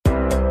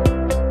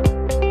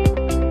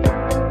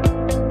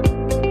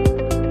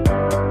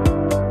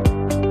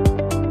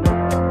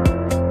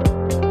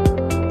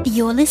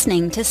You're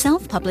listening to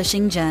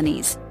Self-Publishing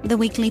Journeys, the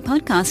weekly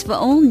podcast for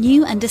all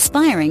new and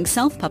aspiring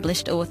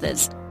self-published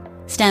authors.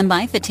 Stand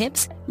by for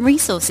tips,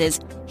 resources,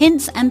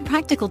 hints, and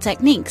practical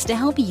techniques to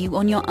help you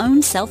on your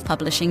own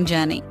self-publishing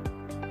journey.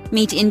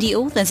 Meet indie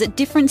authors at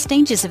different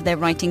stages of their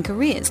writing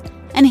careers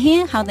and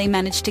hear how they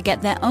managed to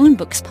get their own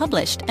books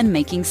published and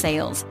making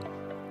sales.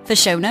 For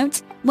show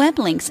notes, web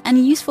links,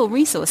 and useful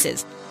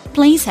resources,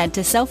 please head to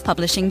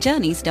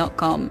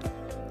selfpublishingjourneys.com.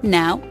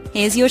 Now,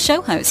 here's your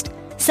show host,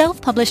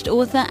 self-published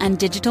author and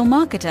digital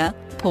marketer,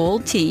 Paul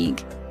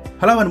Teague.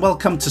 Hello and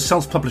welcome to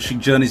Self-Publishing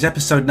Journeys,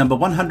 episode number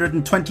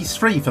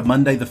 123 for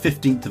Monday the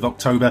 15th of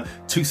October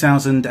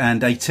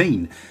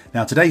 2018.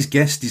 Now today's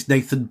guest is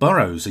Nathan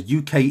Burrows, a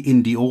UK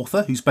indie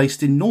author who's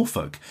based in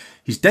Norfolk.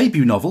 His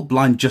debut novel,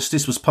 Blind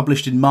Justice, was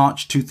published in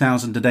March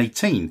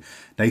 2018.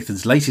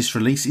 Nathan's latest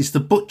release is The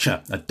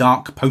Butcher, a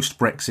dark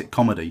post-Brexit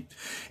comedy.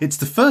 It's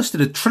the first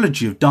in a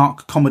trilogy of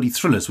dark comedy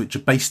thrillers which are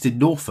based in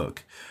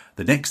Norfolk.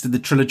 The next in the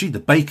trilogy, The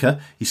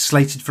Baker, is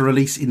slated for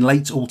release in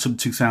late autumn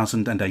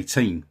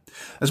 2018.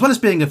 As well as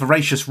being a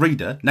voracious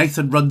reader,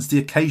 Nathan runs the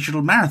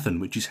occasional marathon,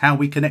 which is how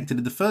we connected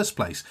in the first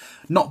place.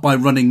 Not by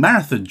running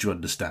marathons, you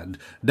understand.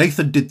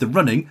 Nathan did the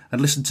running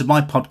and listened to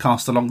my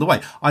podcast along the way.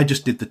 I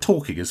just did the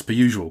talking as per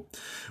usual.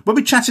 When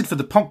we chatted for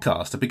the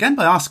podcast, I began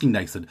by asking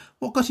Nathan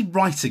what got him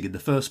writing in the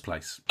first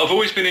place. I've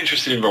always been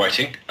interested in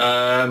writing.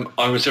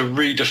 I was a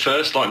reader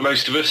first, like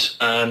most of us,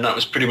 and that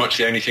was pretty much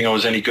the only thing I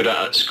was any good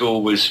at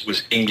school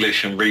was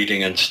English and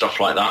reading and stuff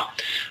like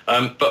that.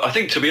 But I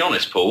think, to be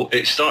honest, Paul,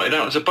 it started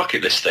out as a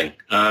bucket list thing.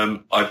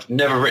 I've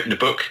never written a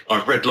book.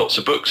 I've read lots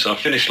of books. I've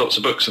finished lots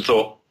of books and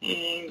thought,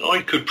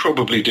 I could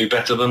probably do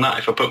better than that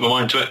if I put my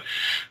mind to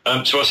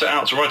it. So I set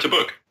out to write a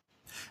book.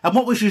 And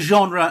what was your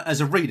genre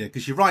as a reader?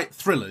 Because you write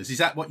thrillers. Is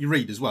that what you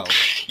read as well?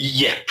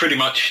 Yeah, pretty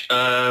much.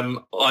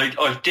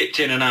 I've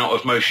dipped in and out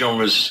of most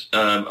genres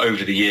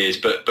over the years,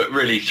 but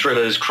really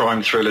thrillers,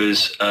 crime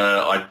thrillers.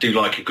 I do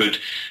like a good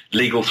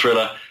legal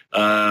thriller.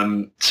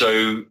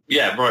 So,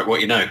 yeah, write what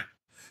you know.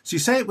 So you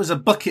say it was a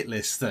bucket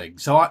list thing.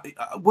 So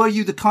were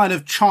you the kind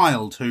of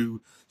child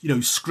who,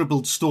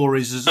 scribbled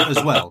stories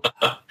as well?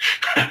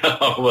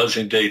 I was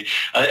indeed.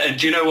 And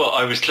do you know what?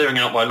 I was clearing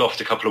out my loft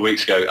a couple of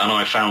weeks ago and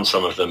I found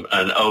some of them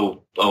and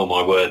oh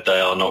my word, they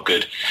are not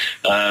good.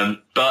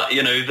 But,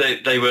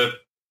 they were,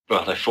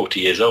 they're 40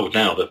 years old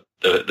now,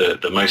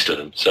 the most of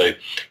them. So,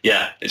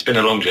 yeah, it's been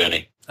a long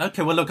journey.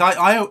 Okay, well, look,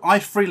 I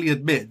freely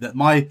admit that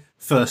my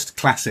first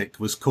classic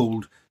was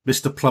called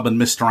Mr. Plum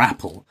and Mr.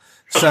 Apple.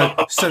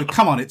 So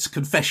come on, it's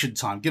confession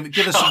time. Give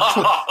us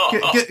some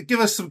give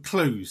us some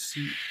clues.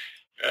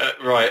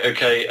 Right,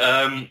 okay.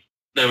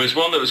 There was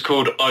one that was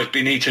called "I've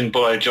Been Eaten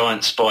by a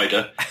Giant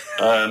Spider,"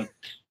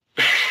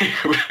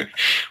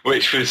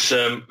 which was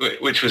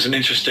an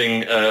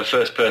interesting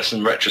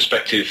first-person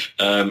retrospective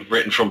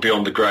written from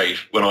beyond the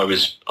grave when I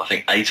was, I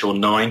think, 8 or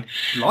 9.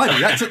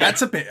 Blimey,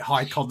 that's a bit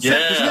high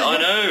concept, isn't it? I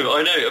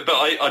know, but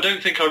I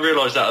don't think I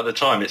realised that at the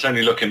time. It's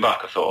only looking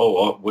back I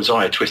thought, was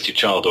I a twisted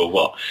child or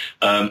what?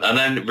 And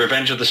then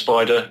Revenge of the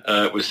Spider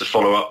was the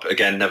follow-up,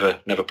 again,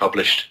 never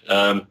published.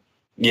 And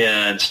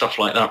stuff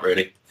like that,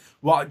 really.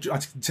 Well, I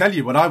can tell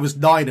you, when I was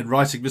 9 and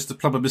writing Mr.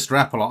 Plum and Mr.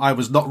 Apple, I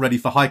was not ready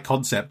for high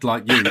concept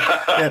like you.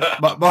 Yeah,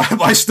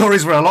 my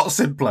stories were a lot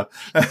simpler.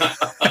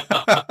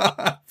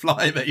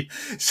 Blimey.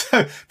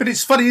 But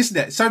it's funny, isn't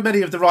it? So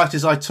many of the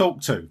writers I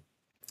talk to,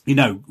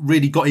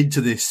 really got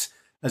into this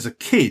as a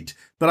kid.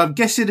 But I'm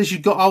guessing as you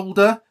got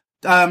older,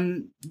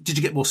 did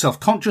you get more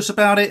self-conscious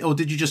about it, or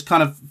did you just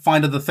kind of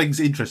find other things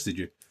that interested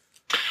you?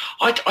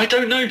 I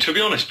don't know, to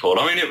be honest, Paul.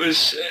 I mean, it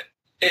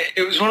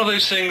was one of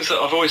those things that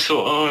I've always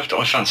thought,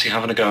 I fancy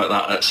having a go at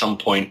that at some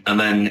point. And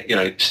then,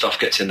 stuff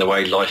gets in the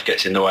way, life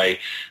gets in the way.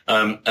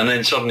 And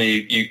then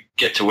suddenly you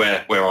get to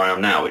where I am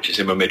now, which is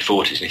in my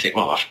mid-40s. And you think,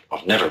 well,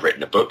 I've never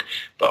written a book,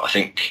 but I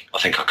think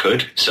I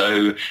could.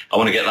 So I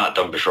want to get that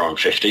done before I'm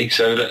 50.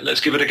 So let's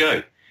give it a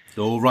go.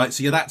 All right,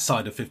 so you're that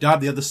side of 50. I'm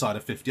the other side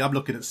of 50. I'm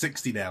looking at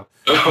 60 now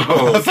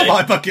for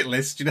my bucket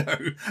list,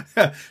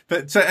 But,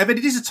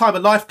 it is a time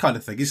of life kind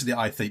of thing, isn't it,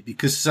 I think?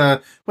 Because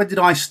when did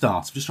I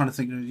start? I'm just trying to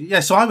think. Yeah,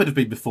 so I would have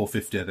been before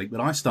 50, I think,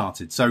 when I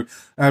started. So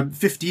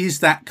 50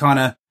 is that kind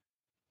of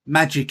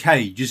magic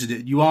age, isn't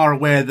it? You are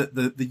aware that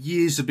the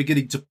years are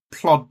beginning to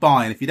plod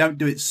by, and if you don't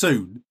do it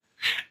soon...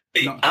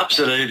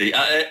 Absolutely.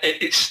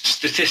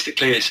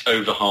 Statistically, it's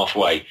over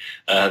halfway.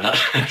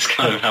 That's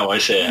kind of how I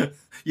see it.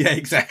 Yeah,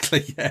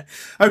 exactly. Yeah.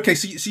 Okay,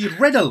 so you've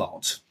read a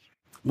lot.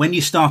 When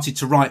you started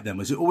to write them,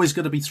 was it always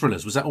going to be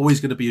thrillers? Was that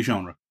always going to be a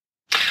genre?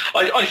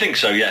 I think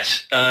so,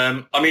 yes.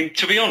 I mean,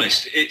 to be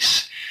honest,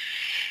 it's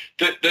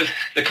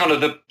the kind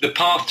of the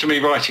path to me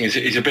writing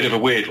is a bit of a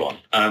weird one.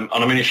 And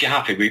I mean, if you're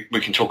happy, we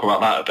can talk about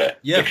that a bit.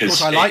 Yeah, because of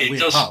course, I like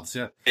weird paths,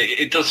 yeah.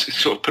 It does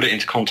sort of put it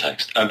into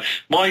context.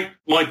 My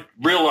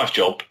real life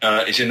job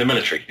is in the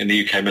military, in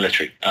the UK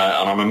military,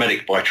 and I'm a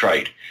medic by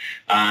trade.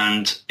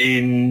 And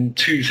in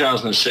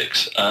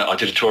 2006, I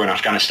did a tour in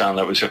Afghanistan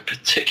that was a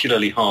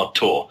particularly hard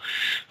tour.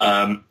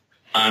 And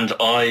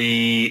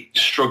I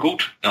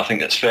struggled, I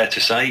think that's fair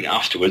to say,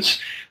 afterwards.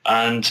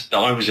 And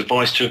I was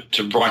advised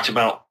to write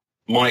about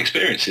my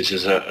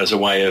experiences as a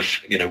way of,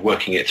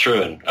 working it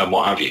through and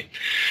what have you.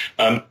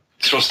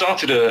 So I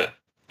started a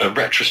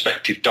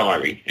retrospective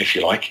diary, if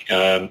you like,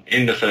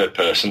 in the third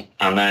person.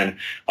 And then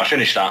I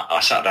finished that.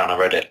 I sat down, I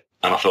read it,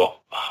 and I thought,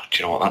 do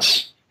you know what?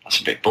 That's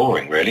a bit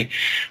boring, really.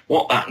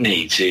 What that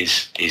needs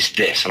is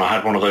this. And I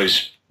had one of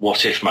those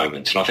what if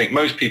moments. And I think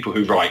most people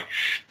who write,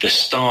 the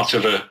start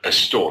of a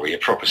story, a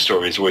proper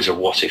story, is always a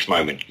what if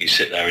moment. You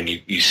sit there and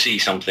you see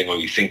something, or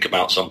you think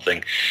about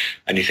something,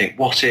 and you think,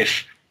 what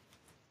if?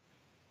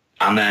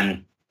 And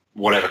then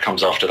whatever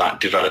comes after that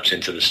develops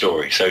into the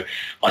story. So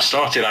I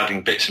started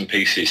adding bits and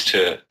pieces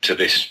to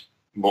this,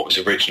 what was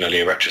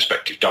originally a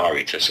retrospective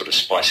diary, to sort of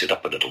spice it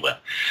up a little bit.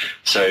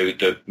 So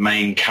the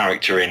main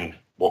character in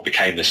what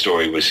became the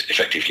story was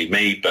effectively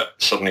me, but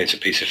suddenly it's a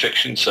piece of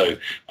fiction. So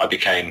I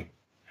became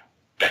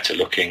better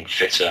looking,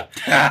 fitter,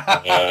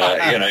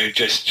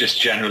 just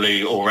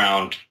generally all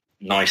round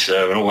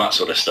nicer and all that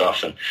sort of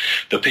stuff. And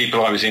the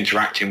people I was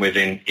interacting with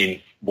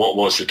in what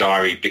was the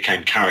diary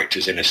became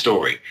characters in a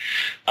story.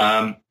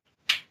 And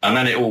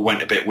then it all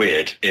went a bit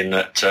weird in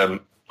that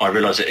I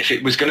realised that if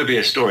it was going to be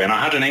a story, and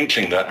I had an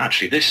inkling that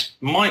actually this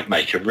might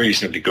make a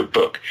reasonably good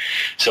book.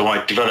 So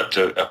I developed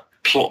a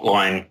plot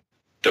line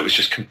that was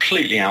just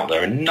completely out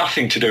there and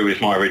nothing to do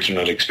with my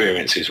original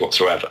experiences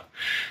whatsoever.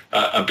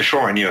 And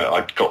before I knew it,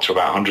 I'd got to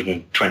about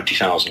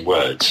 120,000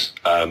 words.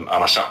 And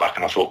I sat back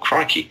and I thought,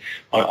 crikey,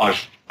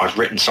 I've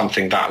written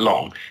something that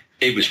long.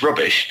 It was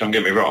rubbish, don't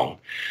get me wrong,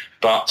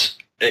 but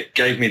it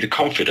gave me the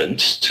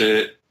confidence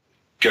to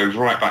go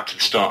right back to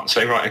the start and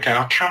say, right, okay,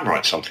 I can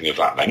write something of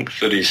that length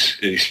that is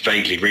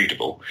vaguely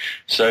readable.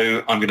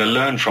 So I'm going to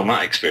learn from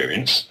that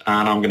experience,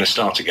 and I'm going to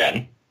start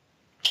again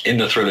in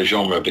the thriller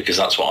genre because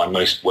that's what I'm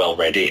most well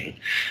read in.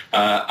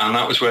 And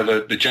that was where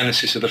the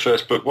genesis of the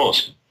first book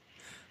was.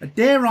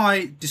 Dare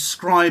I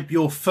describe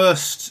your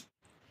first,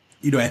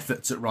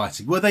 efforts at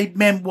writing? Were they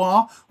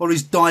memoir, or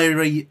is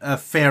diary a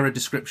fairer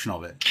description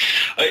of it?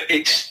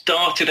 It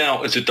started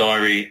out as a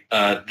diary,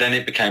 then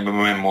it became a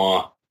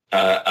memoir,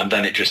 and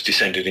then it just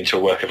descended into a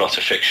work of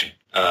utter fiction.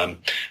 By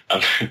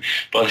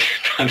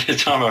the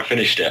time I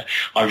finished it,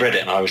 I read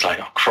it and I was like,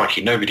 oh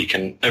crikey, nobody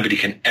can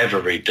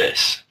ever read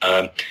this.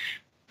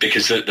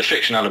 Because the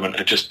fiction element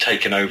had just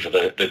taken over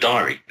the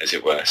diary, as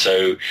it were.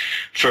 So,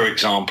 for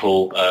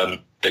example,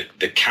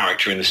 the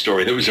character in the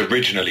story that was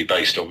originally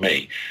based on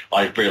me,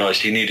 I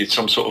realised he needed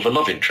some sort of a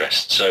love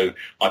interest. So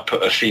I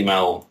put a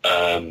female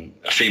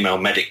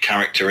medic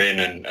character in,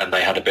 and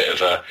they had a bit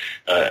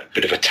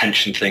of a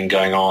tension thing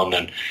going on.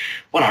 And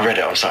when I read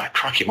it, I was like,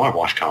 crikey, my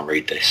wife can't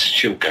read this;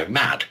 she'll go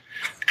mad,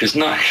 because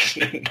none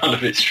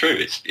of it's true.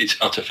 It's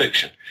utter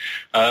fiction,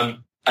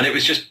 and it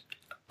was just.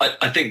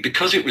 I think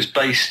because it was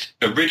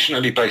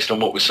originally based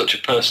on what was such a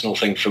personal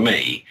thing for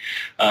me,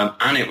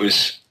 and it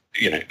was,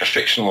 a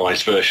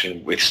fictionalized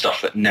version with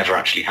stuff that never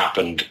actually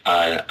happened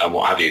and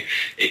what have you,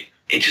 it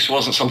just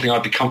wasn't something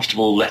I'd be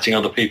comfortable letting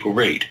other people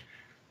read.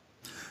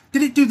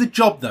 Did it do the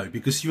job, though?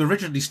 Because you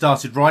originally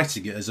started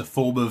writing it as a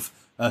form of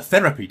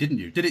therapy, didn't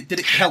you? Did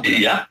it help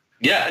with that?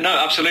 Yeah, no,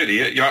 absolutely.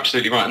 You're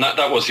absolutely right. And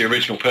that was the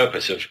original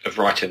purpose of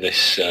writing this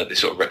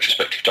sort of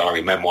retrospective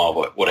diary, memoir,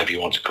 whatever you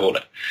want to call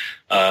it,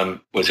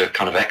 was a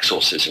kind of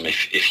exorcism,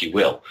 if you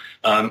will.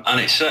 And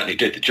it certainly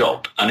did the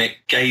job. And it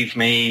gave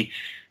me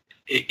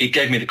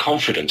the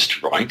confidence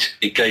to write.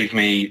 It gave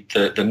me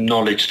the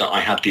knowledge that I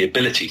had the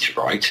ability to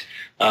write.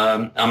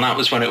 And that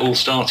was when it all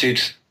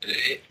started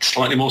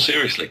slightly more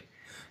seriously.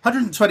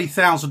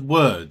 120,000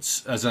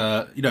 words as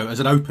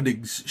an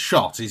opening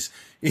shot is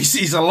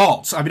a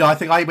lot. I mean, I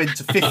think I went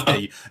to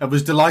 50 and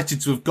was delighted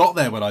to have got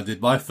there when I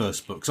did my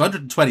first book. So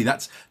 120,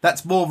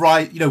 that's more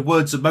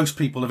words than most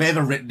people have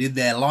ever written in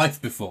their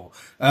life before.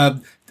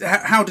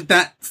 How did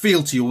that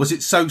feel to you? Or was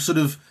it so sort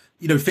of,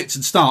 fits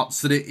and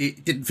starts that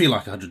it didn't feel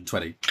like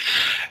 120?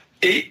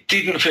 It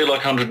didn't feel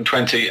like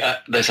 120.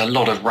 There's a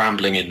lot of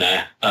rambling in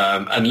there.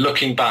 And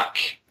looking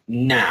back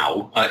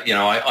now,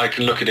 I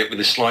can look at it with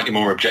a slightly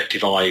more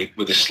objective eye,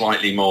 with a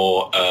slightly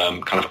more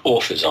kind of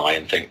author's eye,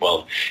 and think,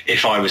 well,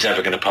 if I was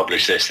ever going to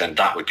publish this, then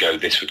that would go,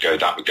 this would go,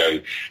 that would go,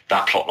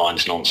 that plot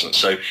line's nonsense.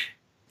 So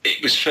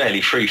it was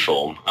fairly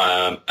freeform,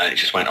 and it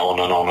just went on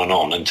and on and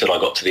on until I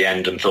got to the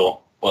end and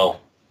thought, well,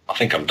 I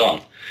think I'm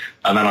done.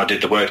 And then I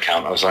did the word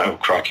count. I was like, oh,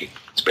 crikey,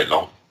 it's a bit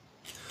long.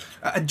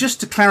 And just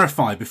to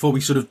clarify, before we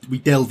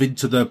delve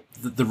into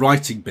the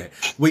writing bit,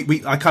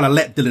 I kind of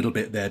leapt a little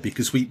bit there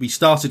because we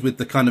started with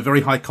the kind of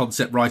very high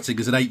concept writing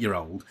as an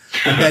 8-year-old,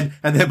 and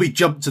then we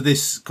jumped to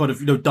this kind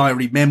of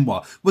diary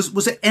memoir.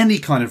 Was there any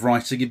kind of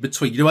writing in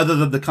between, other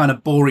than the kind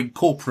of boring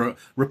corporate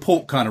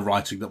report kind of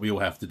writing that we all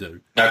have to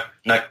do? No,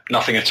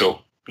 nothing at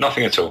all.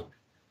 Nothing at all.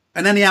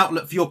 And any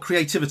outlet for your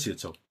creativity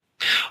at all?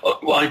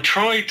 Well, I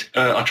tried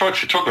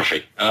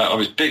photography. I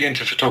was big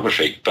into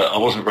photography, but I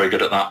wasn't very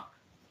good at that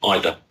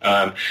either.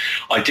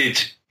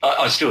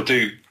 I still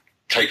do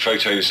take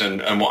photos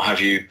and what have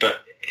you,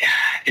 but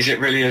is it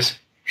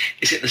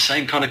the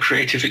same kind of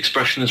creative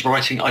expression as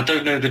writing? I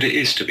don't know that it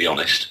is, to be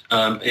honest.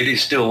 It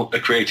is still a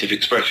creative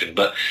expression,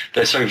 but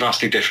they're so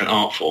vastly different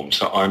art forms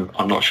that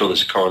I'm not sure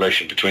there's a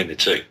correlation between the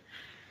two.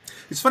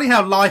 It's funny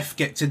how life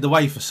gets in the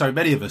way for so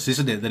many of us,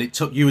 isn't it? That it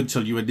took you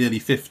until you were nearly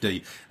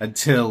 50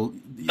 until...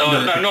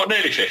 No, not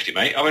nearly 50,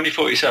 mate. I'm only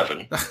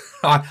 47.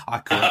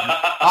 I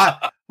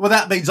can't. Well,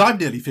 that means I'm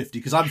nearly 50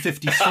 because I'm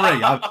 53.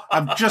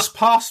 I'm just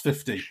past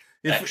 50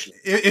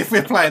 if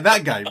we're playing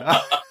that game.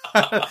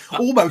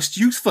 Almost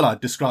youthful,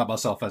 I'd describe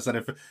myself as.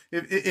 And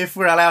if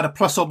we're allowed a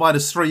plus or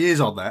minus 3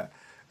 years on that...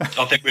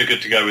 I think we're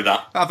good to go with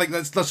that. I think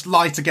let's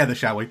lie together,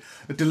 shall we?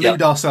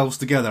 Delude ourselves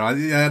together.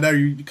 I know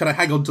you kind of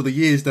hang on to the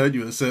years, don't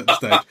you, at a certain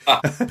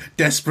stage?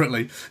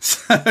 Desperately.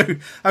 So,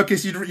 okay,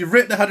 so you've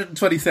written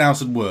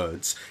 120,000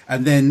 words,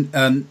 and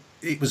then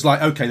it was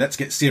like, okay, let's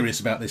get serious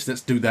about this. Let's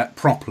do that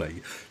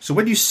properly. So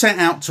when you set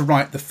out to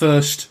write the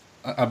first,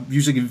 I'm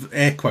using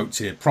air quotes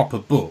here, proper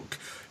book,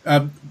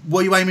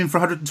 were you aiming for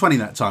 120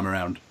 that time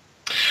around?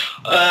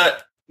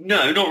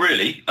 No, not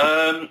really.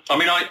 I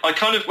mean, I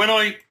kind of,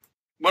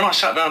 when I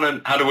sat down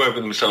and had a word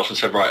with myself and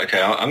said, right,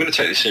 okay, I'm going to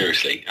take this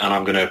seriously, and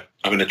I'm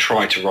going to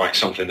try to write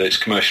something that's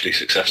commercially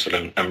successful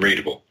and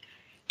readable.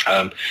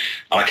 And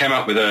I came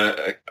up with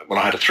I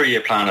had a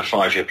 3-year plan, a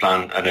 5-year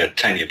plan, and a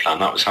 10-year plan.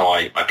 That was how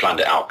I planned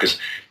it out, because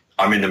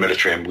I'm in the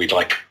military and we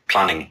like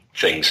planning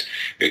things.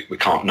 We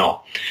can't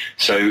not.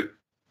 So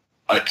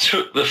I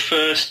took the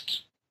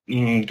first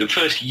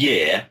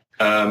year,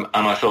 and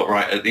I thought,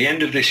 right, at the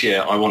end of this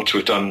year, I want to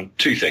have done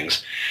 2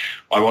 things.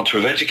 I want to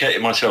have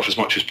educated myself as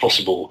much as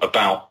possible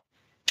about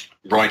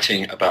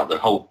writing, about the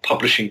whole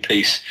publishing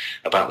piece,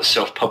 about the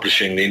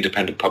self-publishing, the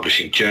independent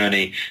publishing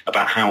journey,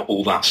 about how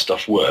all that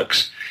stuff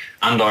works.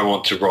 And I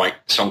want to write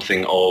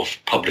something of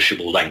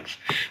publishable length.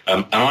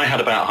 And I had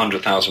about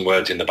 100,000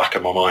 words in the back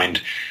of my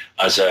mind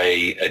as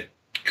a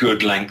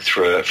good length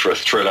for a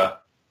thriller.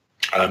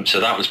 So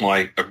that was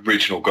my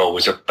original goal,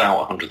 was about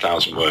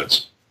 100,000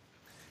 words.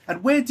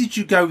 And where did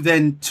you go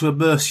then to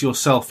immerse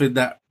yourself in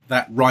that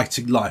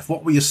writing life?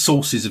 What were your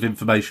sources of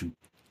information?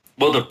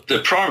 Well,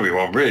 the primary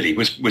one really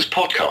was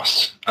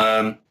podcasts.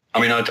 I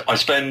mean, I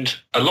spend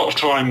a lot of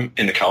time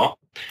in the car,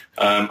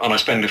 and I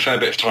spend a fair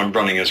bit of time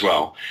running as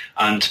well.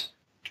 And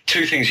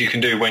 2 things you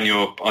can do when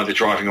you're either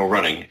driving or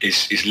running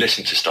is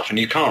listen to stuff, and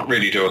you can't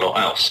really do a lot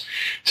else.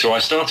 So I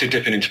started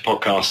dipping into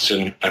podcasts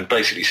and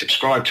basically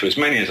subscribed to as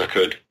many as I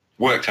could,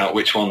 worked out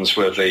which ones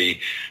were the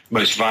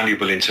most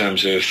valuable in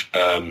terms of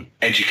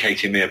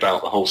educating me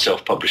about the whole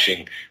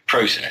self-publishing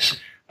process.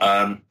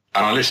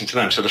 And I listened to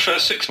them. So the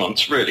first 6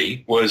 months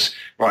really was,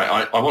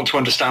 right, I want to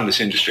understand this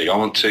industry. I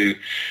want to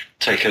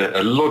take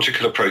a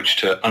logical approach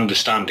to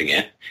understanding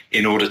it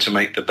in order to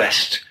make the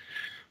best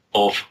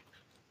of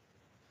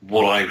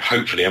what I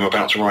hopefully am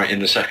about to write in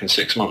the second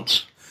 6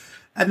 months.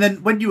 And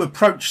then when you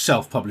approached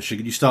self-publishing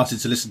and you started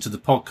to listen to the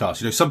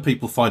podcast, some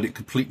people find it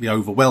completely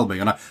overwhelming.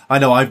 And I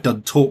know I've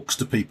done talks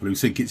to people who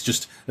think it's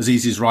just as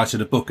easy as writing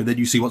a book. And then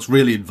you see what's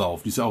really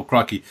involved. You say, oh,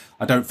 crikey,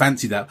 I don't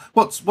fancy that.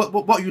 What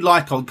are you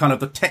like on kind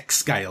of the tech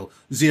scale,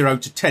 0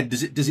 to 10?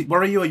 Does it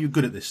worry you? Or are you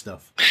good at this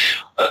stuff?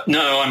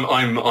 No,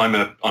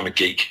 I'm a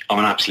geek. I'm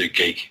an absolute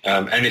geek.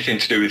 Anything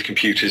to do with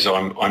computers,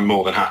 I'm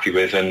more than happy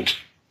with. And,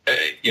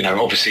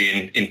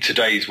 obviously in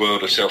today's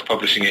world of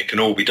self-publishing, it can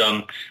all be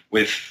done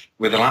with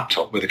a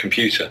laptop, with a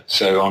computer.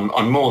 So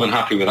I'm more than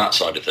happy with that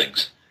side of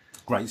things.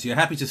 Great. So you're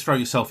happy to throw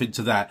yourself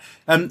into that,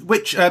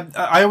 which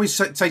I always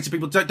say to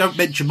people, don't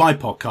mention my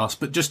podcast,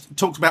 but just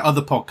talk about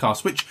other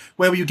podcasts.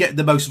 Where were you getting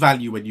the most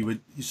value when you were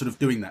sort of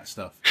doing that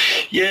stuff?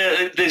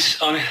 Yeah, there's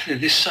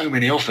so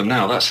many of them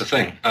now. That's the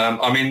thing.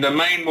 I mean, the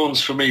main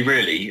ones for me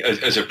really,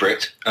 as a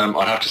Brit,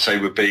 I'd have to say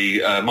would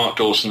be Mark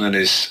Dawson and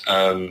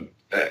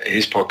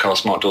his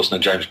podcast, Mark Dawson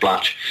and James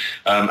Blatch,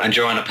 and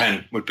Joanna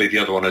Penn would be the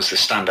other one as the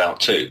standout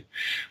too.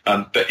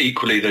 But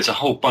equally, there's a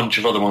whole bunch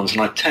of other ones,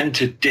 and I tend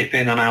to dip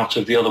in and out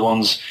of the other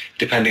ones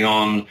depending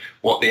on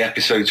what the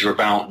episodes are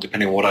about,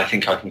 depending on what I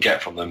think I can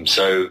get from them.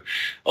 So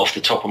off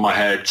the top of my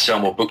head, Sell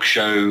More Book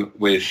Show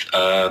with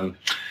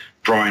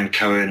Brian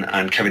Cohen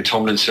and Kevin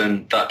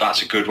Tomlinson,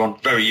 that's a good one.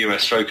 Very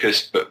US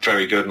focused, but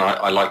very good, and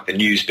I like the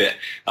news bit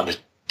and the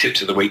tips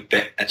of the week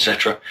bit,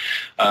 etc.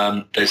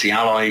 There's the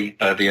Ally,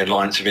 the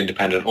Alliance of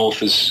Independent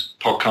Authors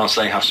podcast.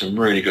 They have some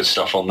really good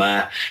stuff on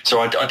there. So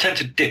I tend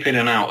to dip in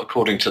and out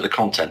according to the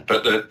content.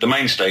 But the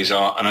mainstays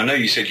are, and I know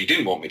you said you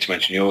didn't want me to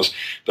mention yours,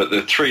 but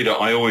the 3 that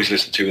I always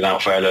listen to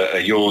without fail are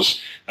yours,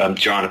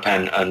 Joanna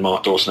Penn, and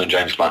Mark Dawson and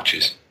James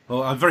Blatch's.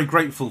 Well, I'm very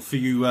grateful for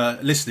you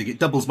listening. It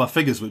doubles my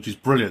figures, which is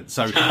brilliant.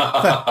 So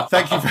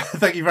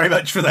thank you very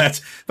much for that.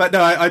 But no,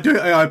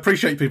 I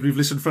appreciate people who've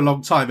listened for a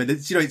long time, and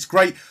it's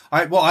great.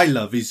 What I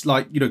love is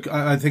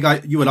I think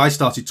you and I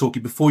started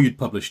talking before you'd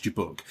published your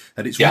book,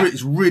 and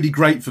it's really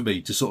great for me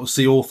to sort of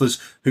see authors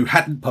who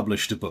hadn't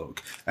published a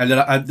book, and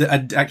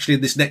actually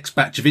in this next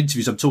batch of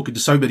interviews, I'm talking to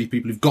so many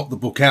people who've got the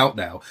book out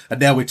now, and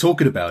now we're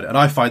talking about it, and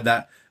I find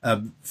that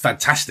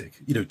fantastic.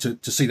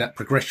 To see that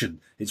progression,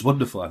 it's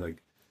wonderful, I think.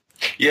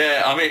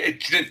 Yeah, I mean,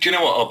 do you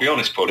know what? I'll be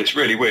honest, Paul, it's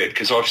really weird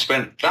because I've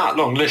spent that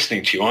long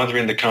listening to you, either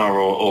in the car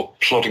or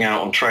plodding out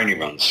on training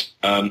runs.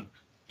 And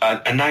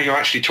now you're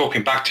actually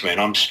talking back to me,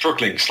 and I'm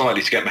struggling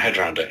slightly to get my head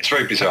around it. It's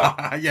very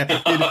bizarre. Yeah,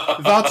 the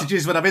advantage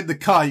is when I'm in the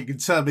car, you can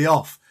turn me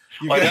off.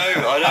 I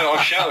know.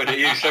 I've shouted at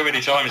you so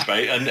many times,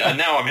 mate, and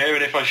now I'm here,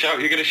 and if I shout,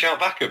 you're going to shout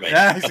back at me.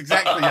 Yes,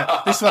 exactly.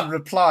 Yeah. This one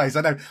replies.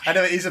 I know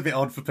it is a bit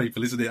odd for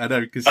people, isn't it? I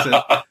know, because...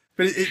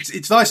 but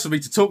it's nice for me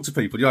to talk to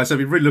people. So I've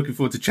been really looking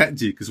forward to chatting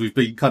to you, because we've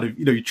been kind of,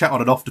 you chat on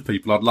and off to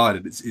people online,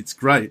 and it's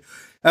great.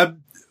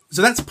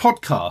 So that's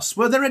podcasts.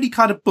 Were there any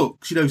kind of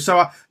books? So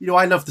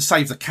I love the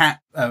Save the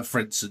Cat, for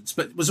instance.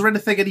 But was there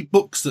any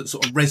books that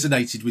sort of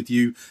resonated with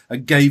you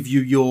and gave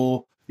you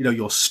your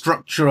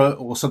structure,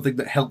 or something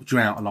that helped you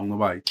out along the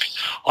way?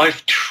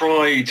 I've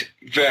tried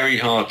very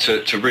hard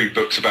to read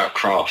books about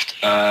craft,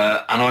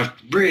 and I've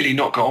really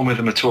not got on with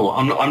them at all.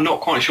 I'm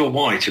not quite sure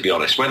why, to be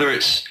honest. Whether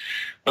it's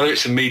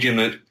the medium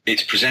that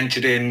it's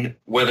presented in,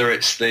 whether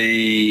it's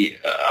the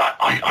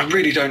I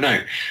really don't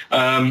know.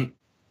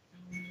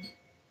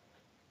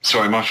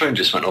 Sorry, my phone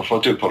just went off. I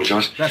do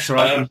apologise. That's all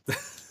right.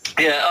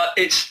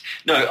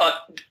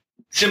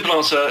 Simple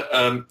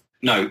answer.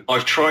 No,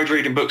 I've tried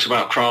reading books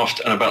about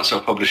craft and about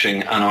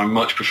self-publishing, and I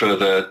much prefer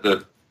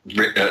the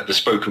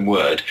spoken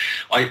word.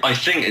 I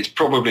think it's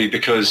probably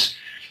because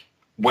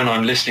when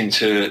I'm listening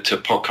to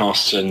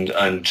podcasts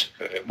and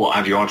what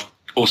have you, I've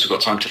also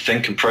got time to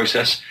think and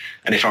process.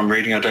 And if I'm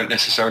reading, I don't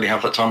necessarily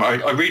have that time.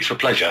 I read for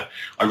pleasure.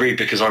 I read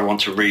because I want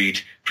to read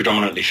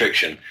predominantly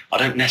fiction. I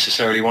don't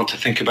necessarily want to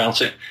think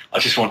about it. I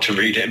just want to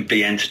read it and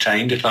be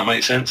entertained, if that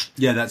makes sense.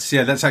 Yeah,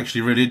 that's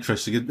actually really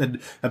interesting.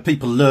 And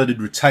people learn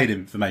and retain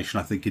information,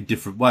 I think, in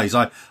different ways.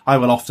 I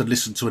will often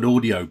listen to an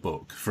audio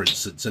book, for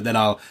instance, and then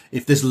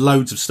if there's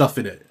loads of stuff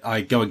in it, I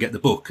go and get the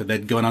book and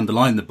then go and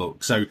underline the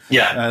book. So,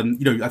 yeah.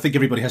 I think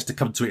everybody has to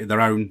come to it in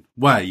their own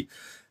way.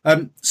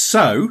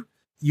 So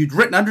you'd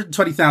written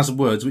 120,000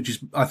 words, which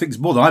I think is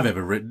more than I've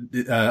ever written.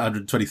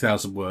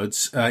 120,000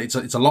 words. It's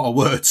a lot of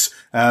words.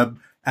 And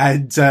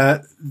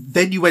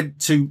then you went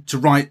to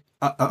write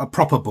a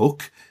proper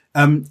book.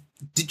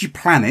 Did you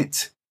plan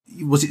it?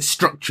 Was it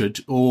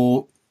structured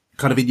or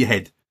kind of in your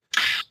head?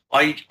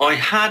 I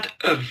had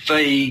a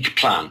vague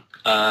plan.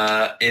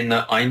 In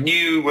that I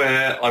knew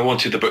where I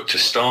wanted the book to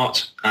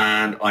start,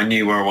 and I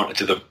knew where I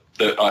wanted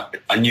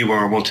I knew where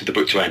I wanted the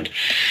book to end.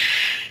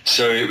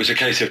 So it was a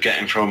case of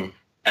getting from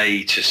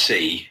A to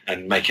C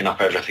and making up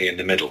everything in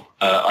the middle.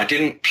 I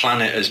didn't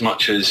plan it as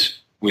much as,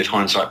 with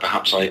hindsight,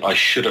 perhaps I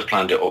should have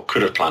planned it or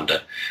could have planned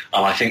it.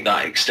 And I think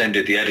that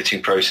extended the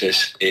editing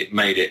process. It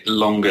made it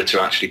longer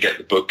to actually get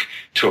the book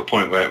to a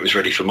point where it was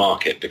ready for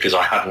market, because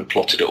I hadn't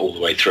plotted it all the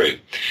way through.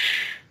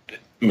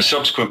 My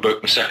subsequent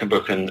book, my second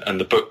book, and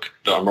the book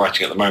that I'm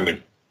writing at the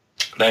moment,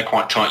 they're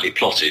quite tightly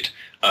plotted,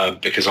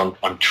 because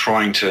I'm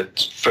trying to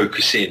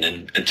focus in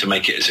and to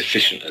make it as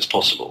efficient as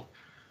possible.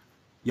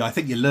 Yeah, I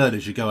think you learn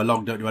as you go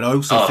along, don't you? And I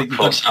also think of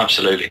course,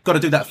 absolutely. Got to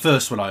do that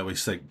first one, I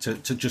always think,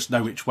 to just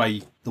know which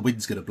way the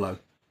wind's going to blow.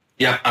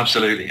 Yeah,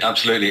 absolutely. And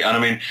I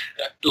mean,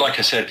 like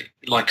I said,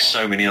 like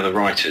so many other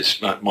writers,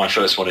 my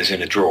first one is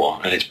in a drawer,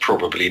 and it's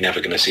probably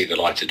never going to see the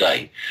light of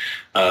day.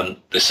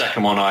 The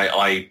second one,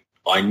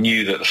 I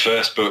knew that the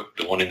first book,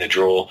 the one in the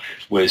drawer,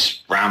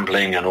 was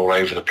rambling and all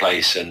over the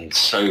place and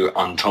so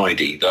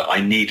untidy that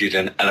I needed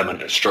an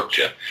element of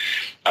structure.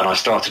 And I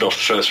started off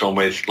the first one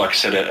with, like I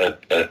said,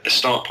 a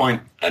start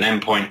point, an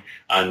end point,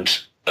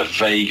 and a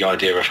vague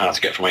idea of how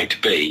to get from A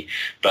to B.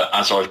 But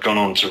as I've gone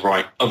on to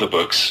write other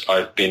books,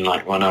 I've been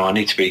like, well, no, I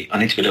need to be a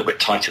little bit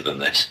tighter than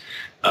this,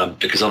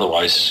 because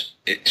otherwise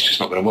it's just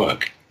not going to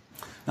work.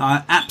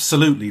 I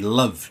absolutely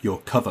love your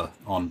cover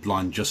on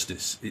Blind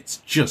Justice. It's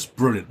just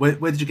brilliant. Where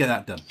did you get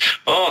that done?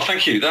 Oh,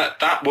 thank you.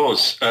 That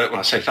was, when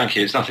I say thank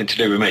you, it's nothing to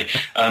do with me.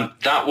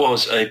 That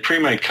was a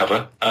pre-made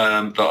cover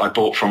that I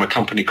bought from a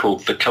company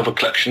called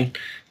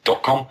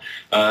thecovercollection.com.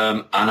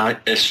 And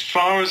as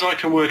far as I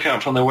can work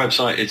out from their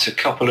website, it's a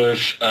couple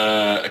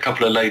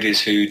of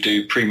ladies who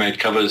do pre-made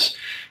covers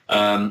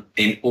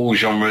in all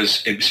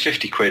genres. It was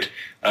 50 quid.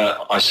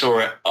 I saw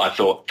it. I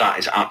thought, that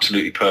is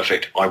absolutely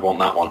perfect. I want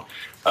that one.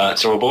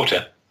 So I bought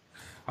it.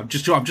 I'm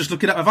just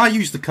looking at. Have I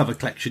used the Cover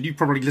Collection? You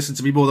probably listen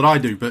to me more than I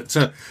do, but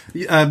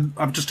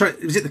I'm just trying.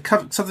 Is it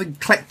something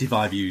collective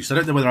I've used? I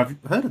don't know whether I've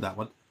heard of that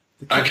one.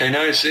 Okay,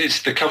 no, it's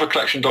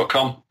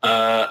thecovercollection.com,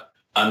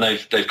 and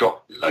they've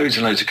got loads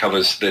and loads of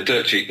covers. They're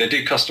dirt cheap. They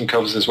do custom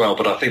covers as well,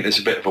 but I think there's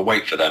a bit of a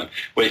wait for them,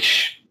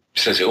 which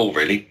says it all,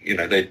 really.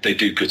 They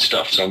do good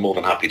stuff, so I'm more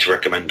than happy to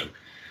recommend them.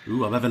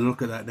 Ooh, I'm having a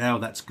look at that now.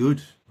 That's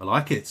good. I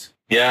like it.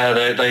 Yeah,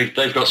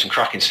 they've got some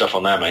cracking stuff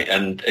on there, mate,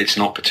 and it's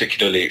not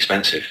particularly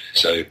expensive.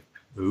 So,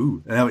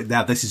 ooh,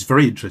 now this is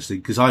very interesting,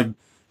 because I'm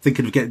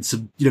thinking of getting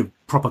some,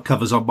 proper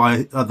covers on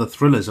my other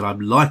thrillers, and I'm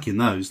liking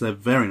those. They're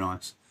very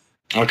nice.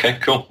 Okay,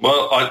 cool.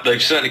 Well,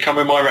 they've certainly come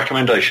in my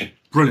recommendation.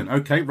 Brilliant.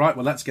 Okay, right.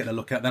 Well, let's get a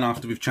look at then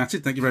after we've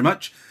chatted. Thank you very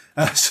much.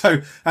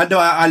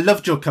 I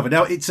loved your cover.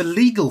 Now, it's a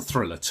legal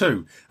thriller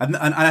too, and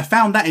I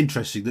found that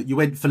interesting that you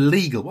went for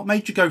legal. What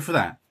made you go for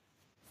that?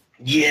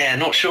 Yeah,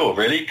 not sure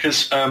really,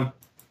 because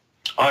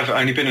I've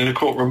only been in a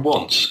courtroom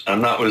once,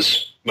 and that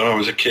was when I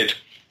was a kid,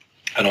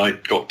 and I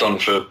got done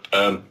for,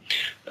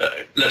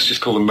 let's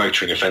just call them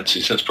motoring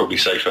offences. That's probably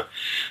safer.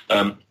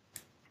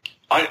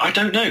 I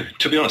don't know,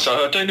 to be honest.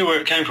 I don't know where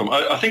it came from.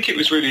 I think it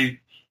was really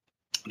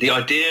The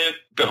idea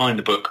behind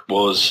the book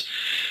was,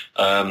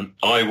 a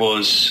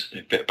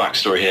bit of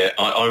backstory here,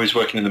 I was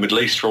working in the Middle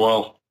East for a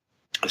while.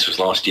 This was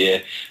last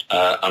year,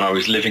 and I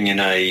was living in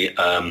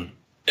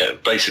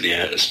basically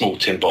a small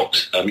tin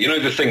box.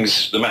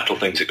 The metal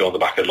things that go on the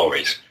back of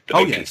lorries, the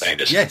big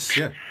containers. Yes,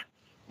 yeah.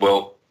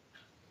 Well,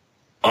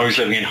 I was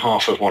living in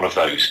half of one of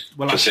those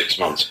for 6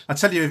 months. I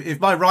tell you, if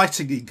my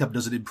writing income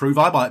doesn't improve,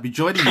 I might be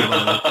joining you.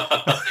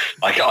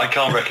 I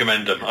can't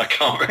recommend them. I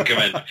can't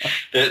recommend.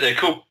 They're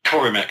called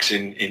Corimex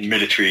in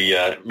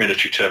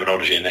military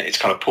terminology, and it's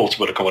kind of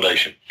portable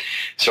accommodation.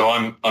 So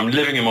I'm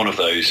living in one of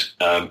those.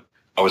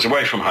 I was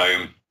away from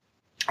home.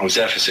 I was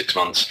there for 6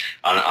 months,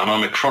 and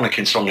I'm a chronic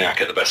insomniac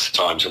at the best of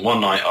times. And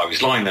one night I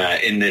was lying there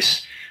in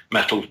this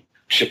metal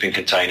shipping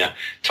container,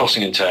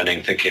 tossing and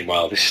turning, thinking,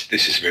 well, this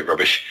is a bit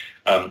rubbish.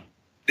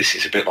 This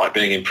is a bit like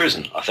being in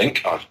prison, I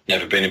think. I've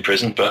never been in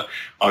prison, but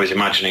I was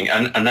imagining.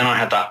 And then I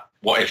had that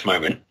what-if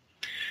moment.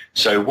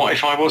 So what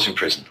if I was in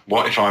prison?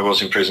 What if I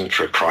was in prison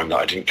for a crime that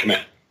I didn't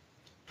commit?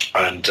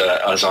 And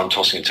as I'm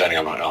tossing and turning,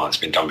 I'm like, it's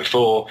been done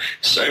before.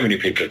 So many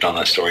people have done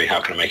that story. How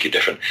can I make it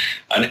different?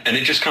 And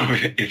it just kind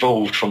of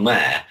evolved from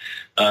there.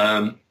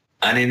 And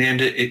in the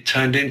end, it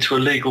turned into a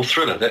legal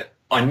thriller. That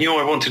I knew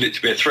I wanted it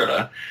to be a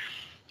thriller.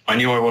 I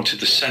knew I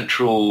wanted the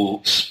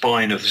central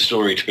spine of the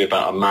story to be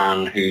about a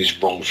man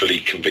who's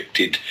wrongfully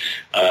convicted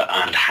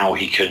and how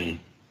he can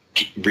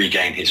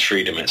regain his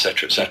freedom,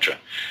 etc., etc.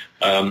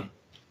 And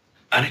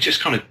it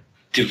just kind of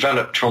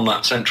developed from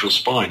that central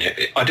spine.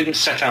 I didn't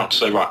set out to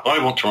say, right,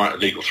 I want to write a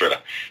legal thriller.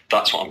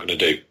 That's what I'm going to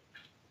do.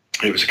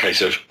 It was a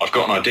case of, I've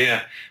got an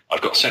idea,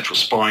 I've got a central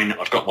spine,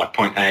 I've got my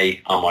point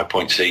A and my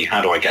point C.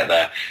 How do I get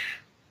there?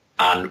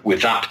 And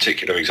with that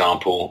particular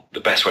example,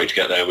 the best way to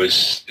get there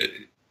was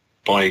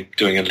by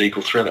doing a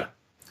legal thriller.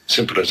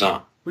 Simple as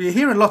that. Well, you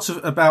hear a lot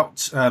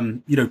about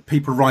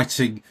people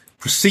writing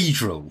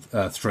procedural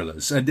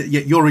thrillers, and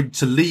yet you're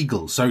into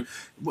legal. So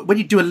when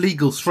you do a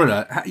legal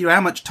thriller,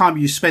 how much time are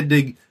you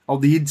spending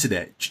on the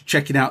internet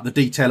checking out the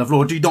detail of law?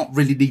 Or do you not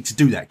really need to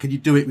do that? Can you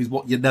do it with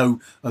what you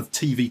know of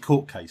TV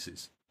court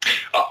cases?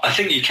 I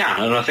think you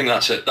can, and I think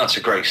that's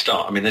a great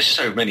start. I mean, there's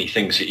so many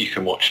things that you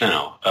can watch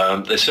now.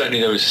 There was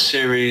a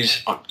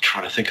series, I'm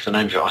trying to think of the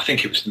name of it, I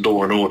think it was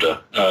Law and Order,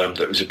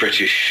 that was a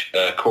British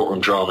courtroom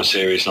drama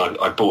series, and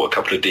I bought a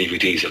couple of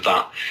DVDs of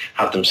that,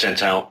 had them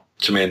sent out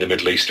to me in the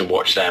Middle East and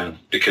watched them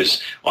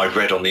because I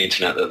read on the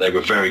internet that they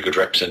were very good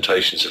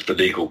representations of the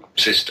legal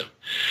system.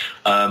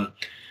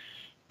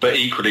 But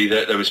equally,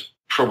 there was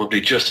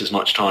probably just as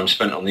much time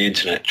spent on the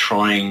internet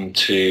trying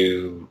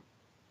to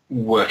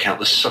work out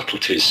the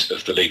subtleties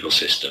of the legal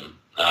system,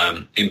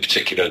 in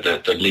particular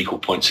the legal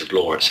points of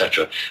law,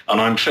 etc. And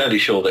I'm fairly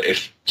sure that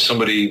if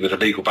somebody with a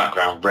legal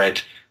background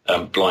read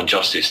Blind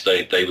Justice,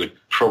 they would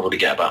probably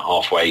get about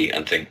halfway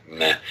and think,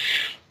 nah,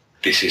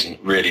 this isn't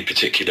really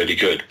particularly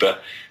good.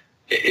 But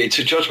it's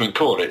a judgment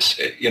call. It's,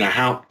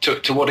 how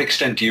to what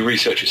extent do you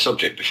research a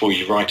subject before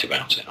you write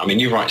about it? I mean,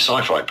 you write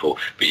sci-fi, Paul,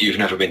 but you've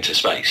never been to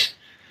space.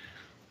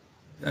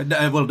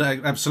 Well,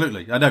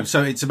 absolutely. I know.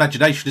 So it's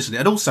imagination, isn't it?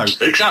 And also,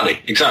 exactly.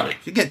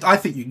 I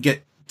think you can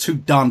get too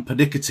darn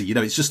pernickety.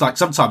 It's just like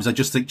sometimes I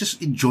just think,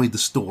 just enjoy the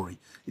story.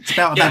 It's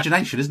about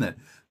imagination, isn't it?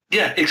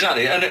 Yeah,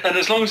 exactly. And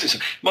as long as it's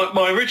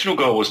my original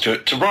goal was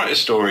to write a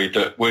story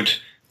that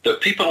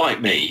people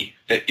like me,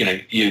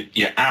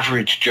 your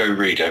average Joe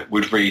reader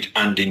would read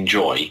and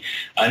enjoy.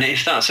 And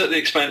if that's at the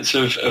expense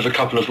of a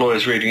couple of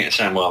lawyers reading it and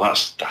saying, well,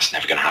 that's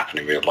never going to happen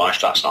in real life,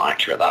 that's not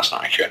accurate,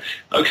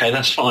 okay,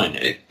 that's fine.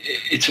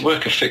 It's a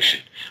work of fiction.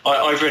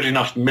 I've read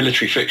enough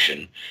military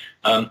fiction,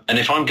 and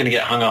if I'm going to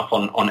get hung up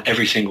on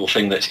every single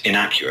thing that's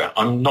inaccurate,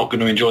 I'm not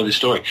going to enjoy the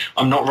story.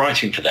 I'm not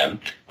writing for them,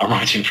 I'm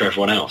writing for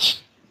everyone else.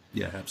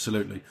 Yeah,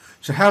 absolutely.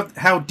 So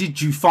how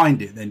did you find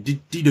it then?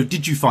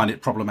 Did you find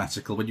it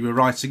problematical when you were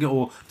writing it,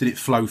 or did it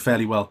flow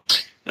fairly well?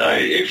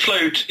 It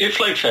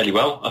flowed fairly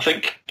well, I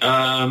think.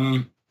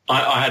 I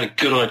had a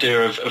good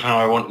idea of how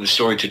I wanted the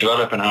story to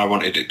develop and how I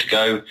wanted it to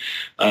go.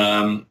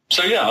 I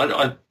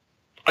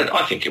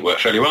think it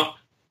worked fairly well.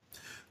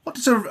 What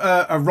does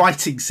a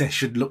writing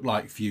session look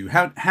like for you?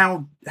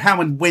 How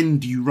and when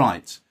do you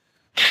write?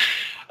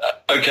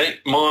 Okay,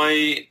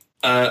 my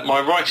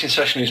writing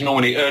session is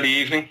normally early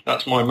evening.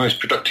 That's my most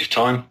productive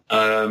time.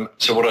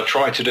 So what I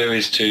try to do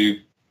is to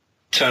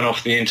turn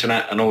off the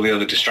internet and all the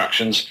other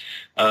distractions.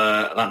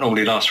 That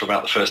normally lasts for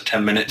about the first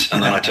 10 minutes,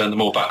 and then I turn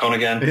them all back on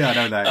again. Yeah, I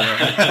know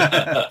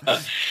that.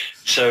 Yeah.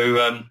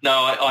 So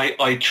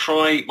I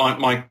try.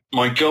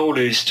 My goal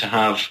is to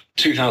have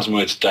 2,000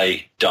 words a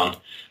day done.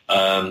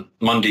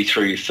 Monday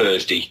through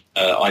Thursday.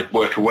 I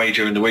work away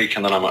during the week,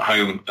 and then I'm at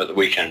home at the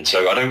weekend.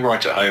 So I don't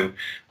write at home.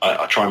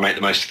 I try and make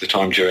the most of the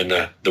time during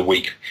the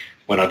week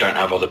when I don't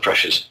have other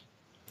pressures.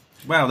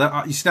 Wow,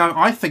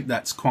 I think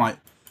that's quite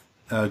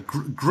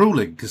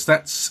grueling, because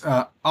that's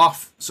so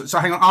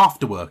hang on,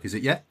 after work, is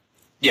it? Yeah.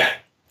 Yeah.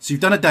 So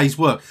you've done a day's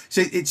work.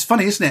 So it's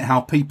funny, isn't it,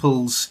 how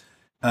people's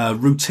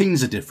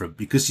routines are different?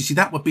 Because you see,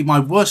 that would be my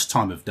worst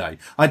time of day.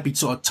 I'd be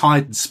sort of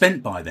tired and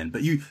spent by then.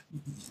 But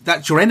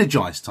that's your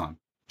energized time.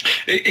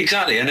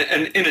 Exactly, and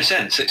in a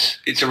sense,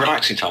 it's a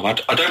relaxing time.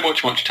 I don't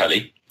watch much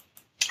telly,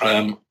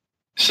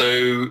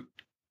 so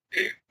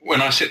when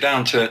I sit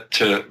down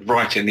to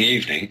write in the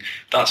evening,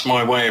 that's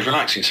my way of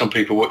relaxing. Some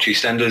people watch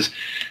EastEnders,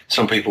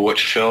 some people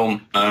watch a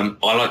film.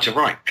 I like to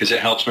write because it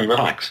helps me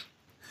relax.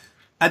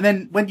 And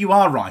then when you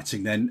are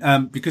writing,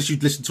 then because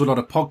you'd listen to a lot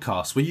of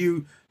podcasts, were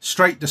you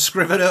straight to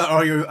Scrivener,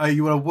 or are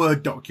you a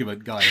Word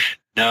document guy?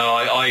 No,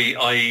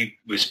 I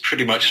was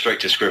pretty much straight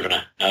to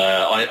Scrivener.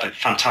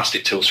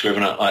 Fantastic tool,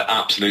 Scrivener. I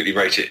absolutely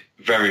rate it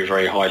very,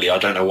 very highly. I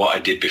don't know what I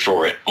did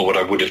before it or what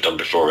I would have done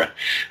before it.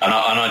 And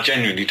I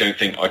genuinely don't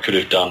think I could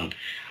have done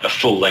a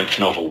full-length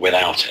novel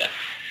without it.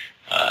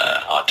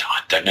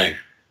 I don't know.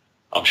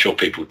 I'm sure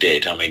people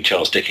did. I mean,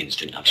 Charles Dickens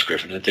didn't have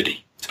Scrivener, did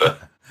he? But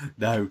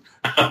no.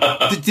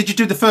 Did you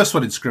do the first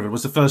one in Scrivener?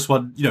 Was the first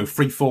one,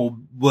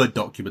 free-form Word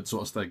document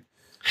sort of thing?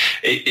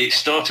 It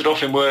started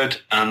off in Word,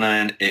 and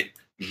then it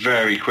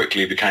very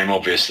quickly became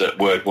obvious that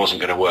Word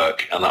wasn't going to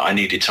work and that I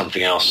needed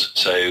something else.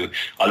 So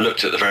I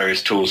looked at the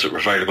various tools that were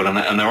available, and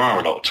there are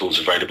a lot of tools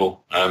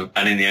available.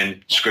 And in the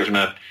end,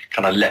 Scrivener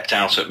kind of leapt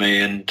out at me,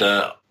 and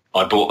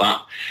I bought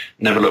that.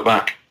 Never looked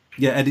back.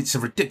 Yeah, and it's a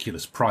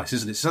ridiculous price,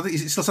 isn't it?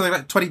 Is it still something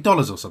like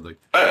 $20 or something?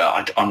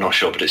 I'm not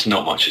sure, but it's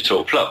not much at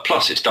all.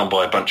 Plus, it's done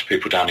by a bunch of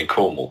people down in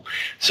Cornwall,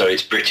 so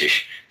it's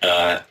British.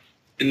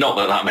 Not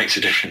that makes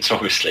a difference,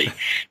 obviously,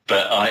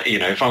 but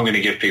if I'm going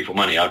to give people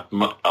money, I'd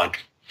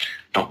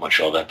not much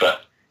rather.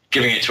 But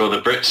giving it to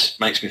other Brits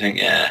makes me think,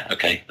 yeah,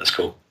 okay, that's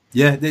cool.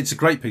 Yeah, it's a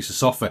great piece of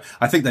software.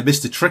 I think they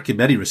missed a trick in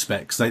many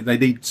respects. They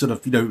need sort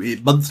of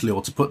it monthly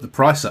or to put the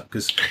price up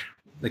because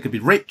they could be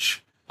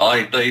rich.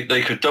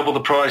 They could double the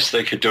price.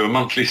 They could do a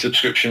monthly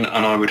subscription,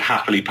 and I would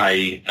happily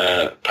pay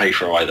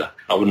for either.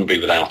 I wouldn't be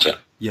without it.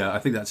 Yeah, I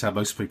think that's how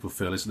most people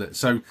feel, isn't it?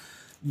 So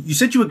you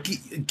said you were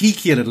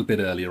geeky a little bit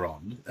earlier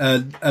on.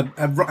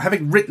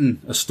 Having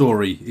written a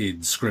story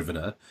in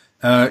Scrivener,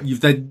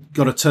 you've then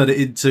got to turn it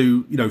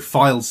into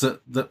files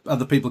that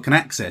other people can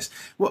access.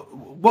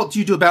 What do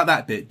you do about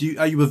that bit?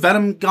 Are you a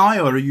Vellum guy,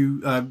 or are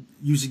you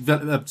using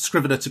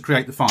Scrivener to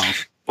create the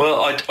files?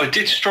 Well, I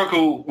did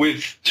struggle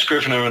with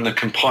Scrivener and the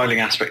compiling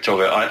aspect of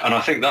it, and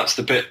I think that's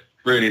the bit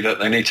really that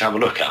they need to have a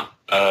look at,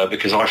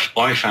 because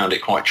I found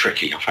it quite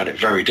tricky. I found it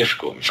very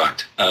difficult, in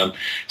fact.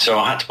 So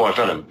I had to buy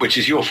Vellum, which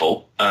is your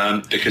fault,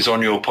 because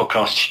on your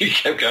podcast you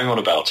kept going on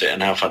about it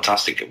and how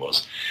fantastic it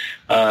was.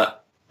 And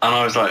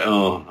I was like,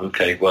 oh,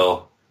 okay,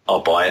 well,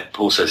 I'll buy it.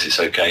 Paul says it's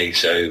okay,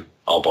 so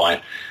I'll buy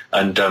it.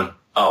 And,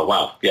 oh,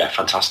 wow, yeah,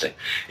 fantastic.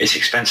 It's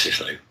expensive,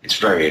 though. It's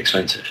very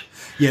expensive.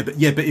 Yeah,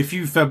 but if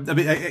you've,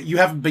 you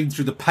haven't been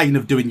through the pain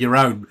of doing your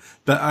own.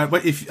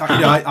 But if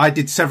I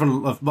did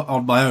several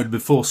on my own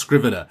before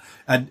Scrivener,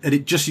 and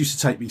it just used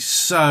to take me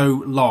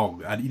so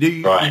long.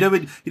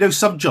 And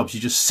some jobs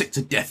you're just sick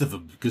to death of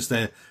them because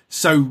they're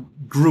so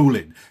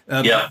grueling.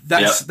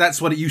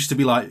 That's what it used to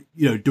be like.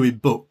 Doing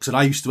books, and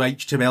I used to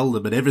HTML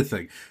them and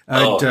everything.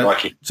 And,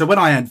 so when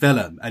I had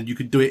Vellum, and you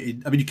can do it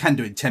you can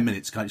do it in 10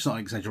 minutes. It's not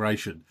an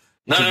exaggeration.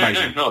 No,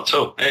 not at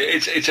all.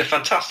 It's a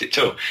fantastic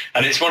tool,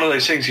 and it's one of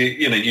those things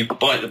you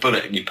bite the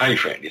bullet and you pay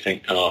for it, and you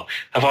think, oh,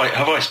 have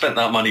I spent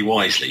that money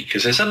wisely?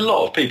 Because there's a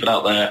lot of people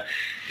out there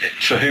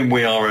for whom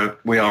we are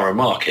a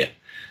market,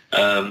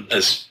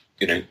 as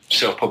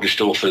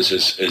self-published authors,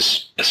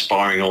 as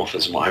aspiring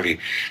authors and what have you.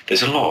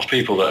 There's a lot of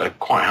people that are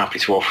quite happy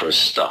to offer us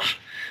stuff.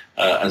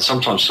 And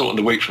sometimes sorting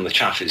the wheat from the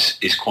chaff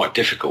is quite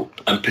difficult,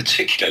 and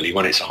particularly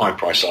when it's a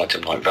high-price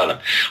item like Vellum.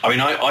 I mean,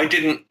 I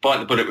didn't bite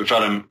the bullet with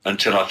Vellum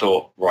until I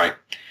thought, right,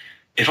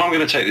 if I'm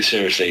going to take this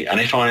seriously, and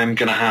if I am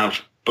going to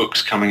have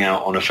books coming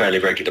out on a fairly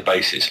regular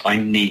basis, I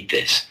need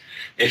this.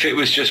 If it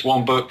was just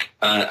one book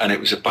and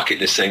it was a bucket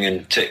list thing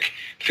and tick,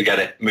 forget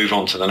it, move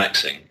on to the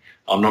next thing,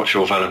 I'm not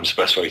sure Vellum's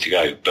the best way to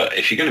go. But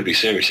if you're going to be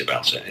serious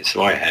about it, it's the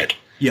way ahead.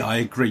 Yeah, I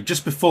agree.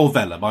 Just before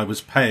Vellum, I was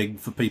paying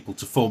for people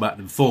to format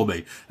them for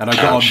me, and I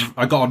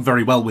got on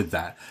very well with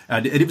that.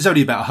 And it was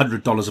only about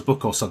 $100 a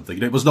book or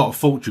something. It was not a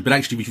fortune, but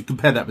actually, if you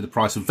compare that with the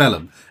price of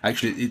Vellum,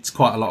 actually, it's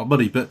quite a lot of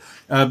money. But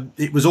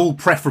it was all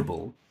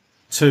preferable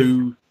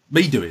to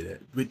me doing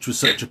it, which was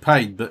such a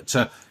pain. But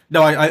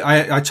no,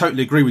 I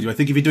totally agree with you. I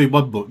think if you're doing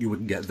one book, you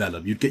wouldn't get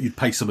Vellum. You'd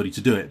pay somebody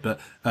to do it. But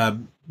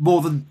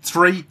more than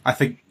 3, I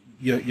think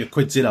you're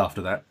quid's in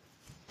after that.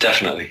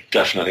 Definitely.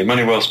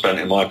 Money well spent,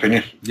 in my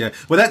opinion. Yeah,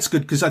 well, that's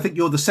good, because I think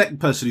you're the second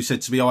person who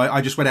said to me,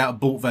 I just went out and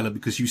bought Vellum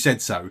because you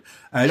said so.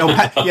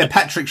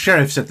 Patrick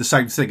Sheriff said the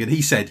same thing, and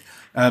he said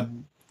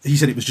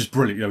it was just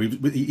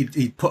brilliant.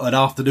 He put an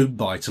afternoon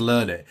by to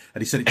learn it,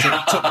 and he said it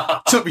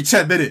took me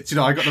 10 minutes.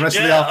 I got the rest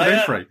of the afternoon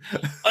free.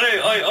 I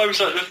know. I was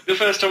like, the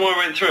first time I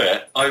went through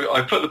it,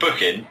 I put the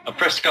book in, I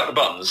pressed a couple of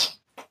buttons,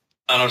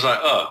 and I was like,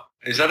 oh,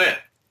 is that it?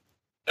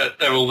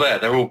 They're all there.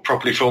 They're all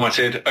properly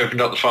formatted.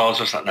 Opened up the files.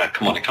 I was like, no,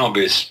 come on, it can't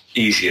be as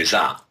easy as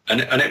that.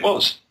 And it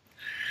was.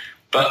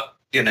 But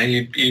you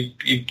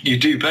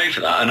do pay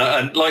for that.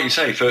 And like you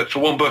say, for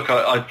one book,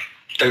 I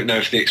don't know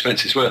if the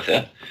expense is worth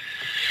it.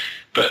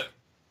 But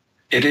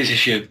it is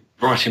if you're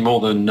writing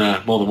more than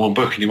one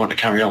book and you want to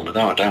carry on,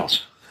 without a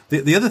doubt.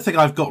 The other thing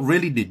I've got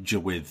really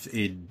ninja with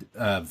in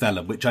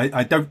Vellum, which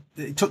I don't,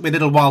 it took me a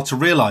little while to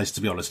realise,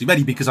 to be honest,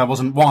 mainly because I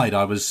wasn't wide,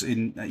 I was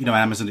in,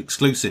 Amazon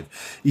exclusive,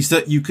 is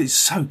that it's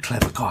so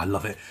clever. God, I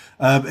love it.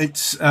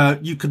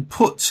 You can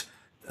put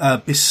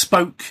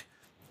bespoke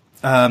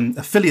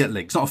affiliate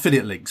links, not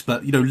affiliate links,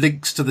 but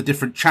links to the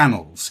different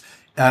channels,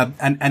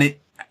 and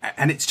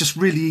it's just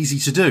really easy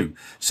to do.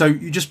 So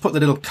you just put the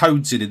little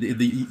codes in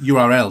the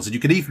URLs, and you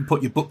can even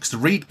put your books to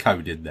read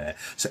code in there.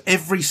 So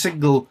every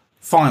single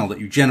file that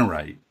you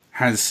generate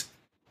has,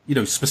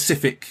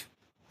 specific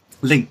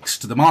links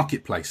to the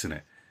marketplace in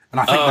it.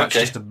 And I think that's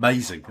just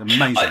amazing.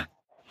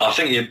 I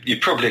think you're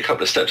probably a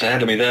couple of steps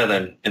ahead of me there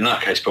then, in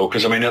that case, Paul,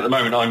 because, I mean, at the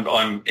moment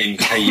I'm in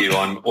KU,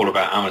 I'm all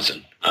about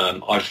Amazon.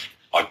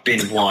 I've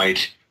been wide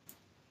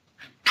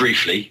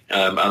briefly,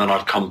 and then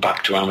I've come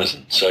back to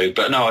Amazon. So,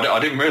 but no, I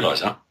didn't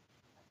realise that.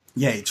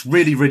 Yeah, it's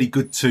really, really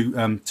good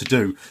to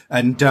do.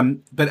 And,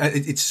 but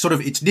it's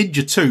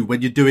Ninja too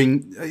when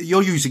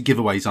you're using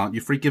giveaways, aren't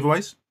you? Free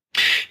giveaways?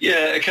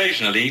 Yeah,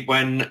 occasionally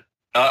when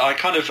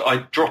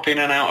I drop in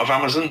and out of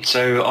Amazon.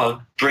 So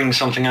I'll bring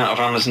something out of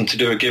Amazon to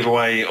do a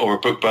giveaway or a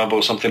BookBub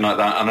or something like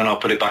that. And then I'll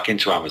put it back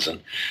into Amazon.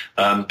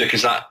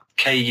 Because that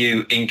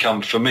KU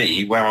income for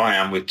me, where I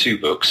am with 2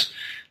 books,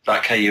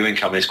 that KU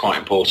income is quite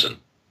important.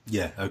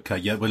 Yeah. Okay.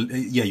 Yeah. Well.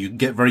 Yeah. You can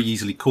get very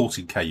easily caught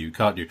in KU,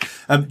 can't you?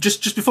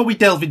 Just before we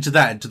delve into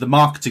that, into the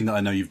marketing that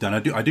I know you've done,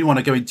 I do want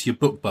to go into your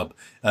BookBub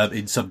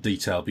in some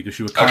detail, because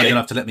you were kind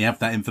enough to let me have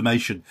that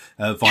information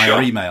via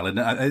email.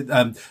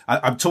 And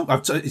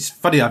it's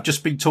funny. I've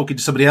just been talking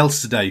to somebody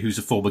else today who's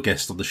a former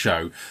guest on the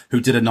show who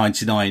did a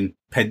 99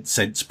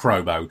 cents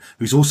promo,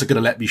 who's also going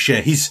to let me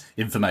share his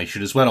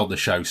information as well on the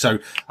show. So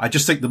I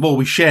just think the more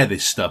we share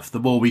this stuff, the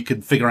more we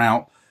can figure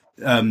out.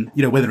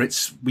 Whether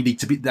that's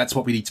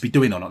what we need to be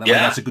doing or not.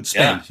 That's a good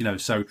spend,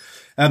 So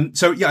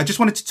I just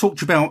wanted to talk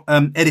to you about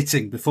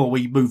editing before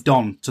we moved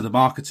on to the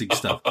marketing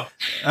stuff.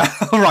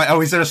 All right. Oh,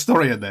 is there a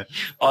story in there?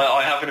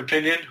 I have an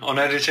opinion on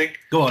editing.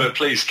 Go on, but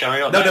please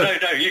carry on. No,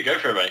 you go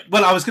for it, mate.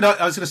 Well, I was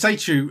gonna say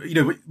to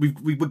you,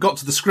 we got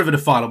to the Scrivener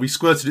file and we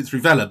squirted it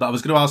through Vellum, but I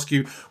was going to ask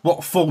you,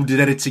 what form did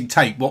editing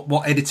take?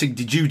 What editing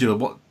did you do,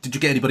 and what did you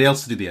get anybody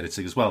else to do the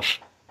editing as well?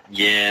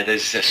 Yeah,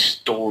 there's a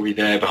story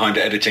there behind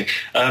the editing.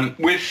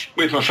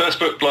 With my first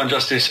book, Blind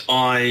Justice,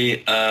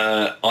 I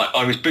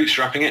was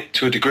bootstrapping it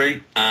to a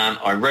degree, and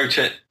I wrote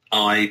it.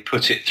 I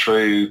put it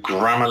through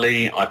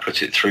Grammarly. I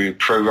put it through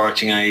Pro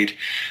Writing Aid,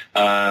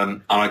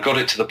 and I got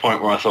it to the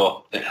point where I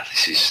thought,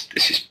 this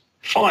is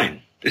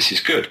fine. This is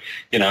good.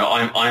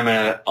 I'm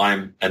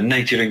a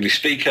native English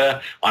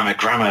speaker. I'm a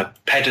grammar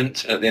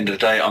pedant. At the end of the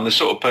day, I'm the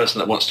sort of person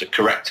that wants to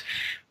correct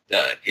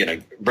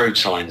road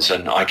signs,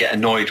 and I get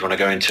annoyed when I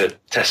go into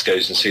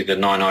Tesco's and see the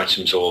 9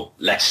 items or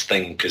less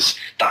thing, because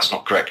that's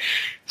not correct.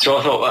 So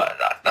I thought,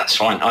 that's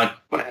fine. I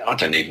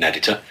don't need an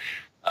editor.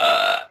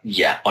 I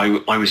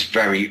was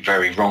very,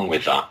 very wrong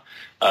with that.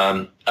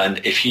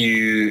 And if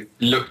you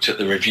looked at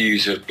the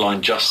reviews of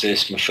Blind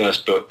Justice, my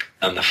first book,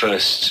 and the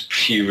first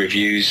few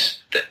reviews,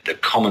 the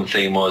common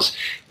theme was,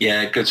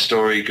 good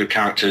story, good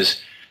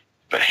characters,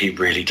 but he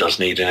really does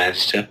need an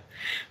editor.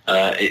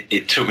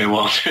 It took me a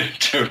while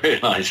to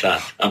realise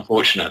that,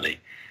 unfortunately.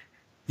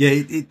 Yeah,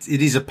 it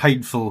is a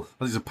painful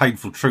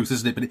truth,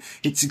 isn't it? But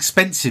it's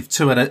expensive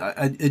too,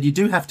 and you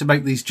do have to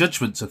make these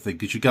judgments, I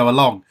think, as you go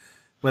along,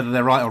 whether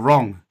they're right or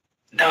wrong.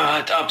 No,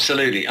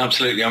 absolutely.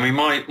 I mean,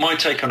 my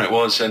take on it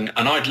was, and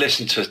I'd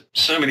listened to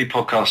so many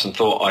podcasts and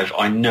thought,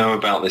 I know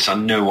about this, I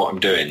know what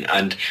I'm doing.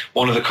 And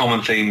one of the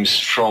common themes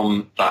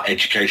from that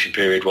education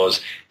period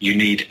was, you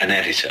need an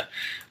editor.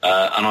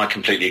 And I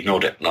completely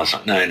ignored it. And I was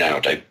like, no, I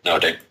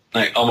don't.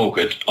 No, I'm all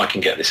good. I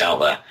can get this out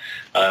there.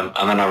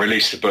 And then I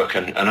released the book.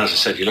 And as I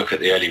said, you look at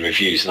the early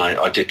reviews, and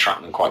I did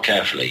track them quite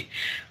carefully.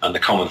 And the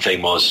common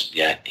theme was,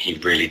 he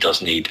really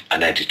does need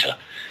an editor.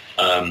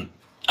 And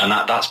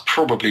that's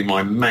probably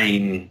my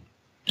main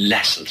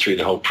lesson through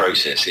the whole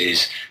process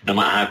is, no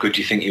matter how good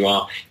you think you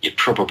are, you're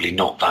probably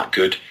not that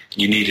good.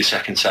 You need a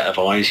second set of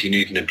eyes. You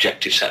need an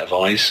objective set of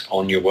eyes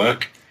on your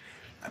work.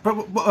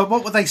 But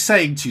what were they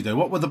saying to you, though?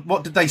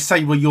 What did they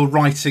say were your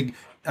writing,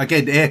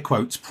 again, air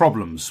quotes,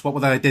 problems? What were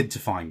they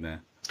identifying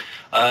there?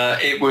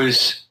 It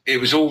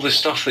was all the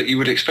stuff that you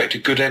would expect a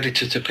good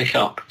editor to pick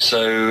up.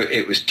 So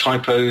it was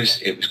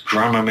typos, it was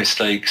grammar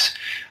mistakes,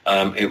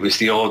 it was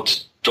the odd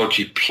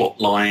dodgy plot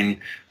line.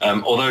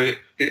 Although,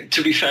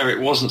 to be fair, it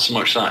wasn't so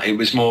much that. It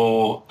was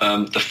more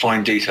the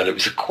fine detail. It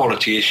was the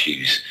quality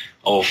issues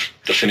of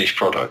the finished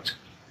product.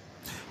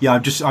 Yeah,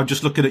 I'm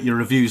just looking at your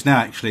reviews now,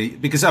 actually,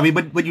 because I mean,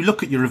 when you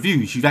look at your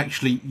reviews,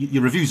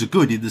 your reviews are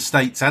good in the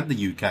States and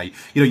the UK.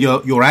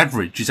 Your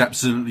average is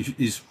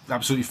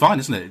absolutely fine,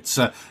 isn't it? It's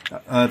so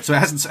it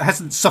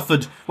hasn't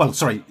suffered. Well,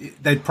 sorry,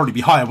 they'd probably be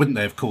higher, wouldn't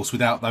they? Of course,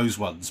 without those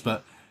ones,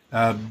 but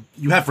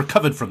you have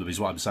recovered from them, is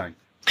what I'm saying.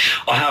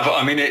 I have.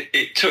 I mean,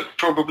 it took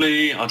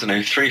probably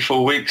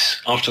 3-4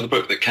 weeks after the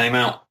book that came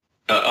out,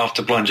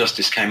 after Blind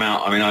Justice came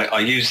out. I mean, I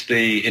used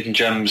the Hidden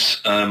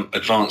Gems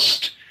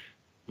advanced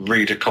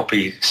reader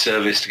copy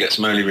service to get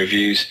some early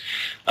reviews,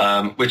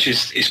 which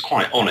is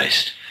quite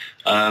honest.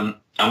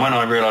 when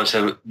I realised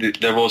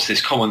there was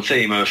this common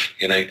theme of,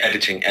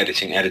 editing,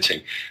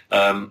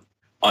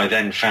 I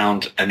then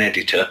found an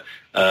editor,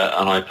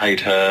 and I paid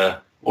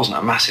her. It wasn't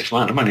a massive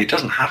amount of money. It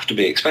doesn't have to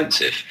be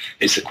expensive.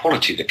 It's the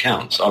quality that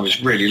counts. I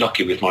was really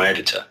lucky with my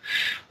editor.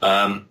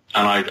 And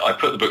I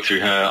put the book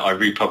through her, I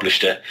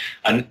republished it,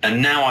 and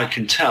now I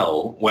can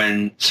tell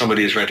when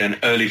somebody has read an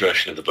early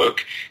version of the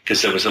book,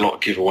 because there was a lot of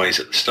giveaways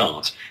at the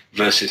start,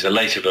 versus a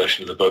later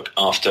version of the book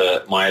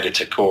after my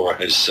editor, Cora,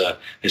 has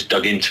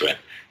dug into it.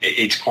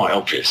 It's quite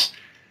obvious.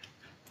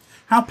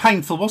 How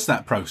painful was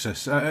that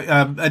process?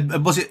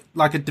 And was it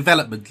like a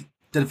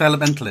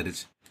developmental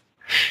edit?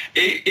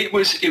 It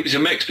was a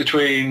mix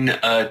between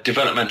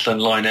developmental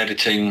and line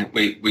editing.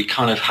 We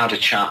kind of had a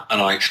chat,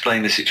 and I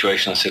explained the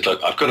situation. I said,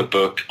 look, I've got a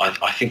book.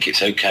 I think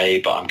it's okay,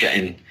 but I'm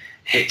getting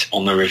hit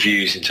on the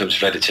reviews in terms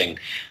of editing.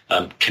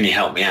 Can you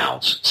help me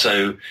out?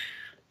 So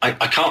I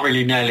can't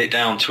really nail it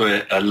down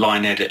to a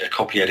line edit, a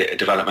copy edit, a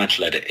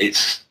developmental edit.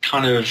 It's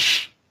kind of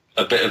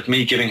a bit of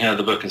me giving her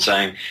the book and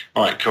saying,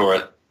 all right,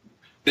 Cora,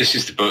 this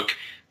is the book.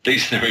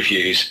 These are the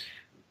reviews.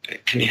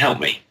 Can you help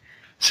me?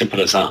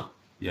 Simple as that.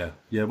 Yeah.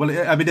 Well,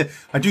 I mean,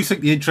 I do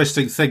think the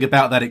interesting thing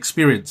about that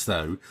experience,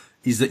 though,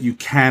 is that you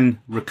can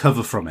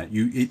recover from it.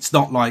 It's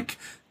not like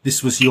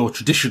this was your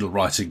traditional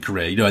writing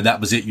career, and that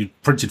was it. You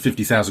printed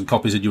 50,000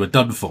 copies and you were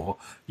done for.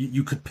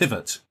 You could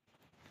pivot.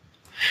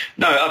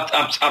 No,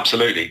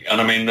 absolutely. And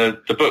I mean,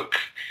 the book,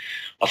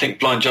 I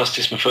think Blind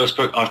Justice, my first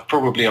book, I've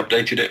probably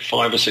updated it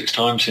 5 or 6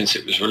 times since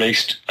it was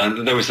released.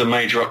 And there was the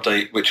major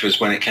update, which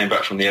was when it came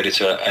back from the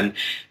editor. And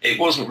it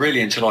wasn't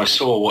really until I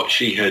saw what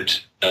she had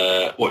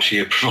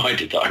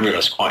provided that I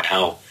realised quite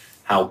how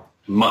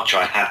much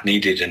I had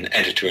needed an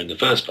editor in the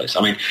first place.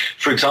 I mean,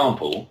 for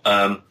example,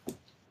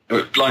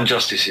 Blind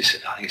Justice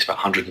I think it's about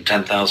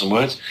 110,000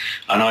 words,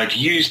 and I'd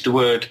used the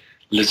word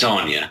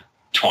lasagna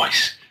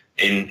twice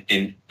in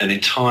an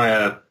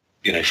entire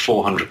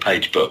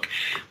 400-page book.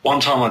 One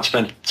time I'd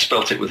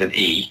spelt it with an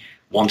E,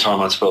 one time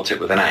I'd spelt it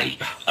with an A,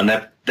 and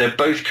they're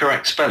both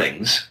correct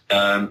spellings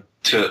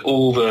to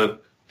all the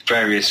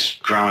various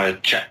grammar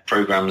check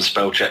programs,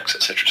 spell checks,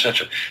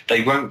 etc.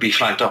 They won't be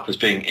flagged up as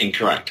being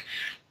incorrect,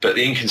 but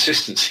the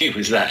inconsistency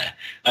was there,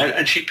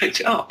 and she picked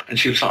it up, and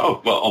she was like,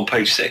 oh, well, on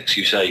page 6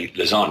 you say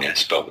lasagna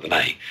spelled with an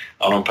A,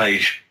 and on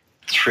page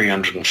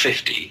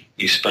 350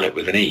 you spell it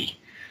with an E.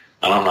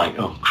 And I'm like,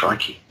 oh,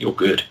 crikey, you're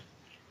good.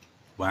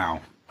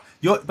 Wow.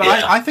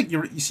 I think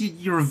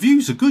your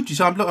reviews are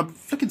good. I'm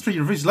flicking through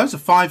your reviews, loads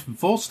of 5 and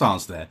 4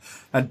 stars there,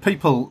 and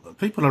people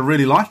are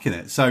really liking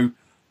it. So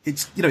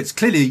it's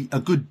clearly a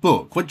good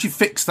book. Once you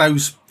fix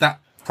that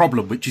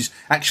problem, which is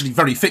actually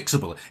very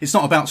fixable, it's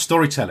not about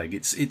storytelling.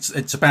 It's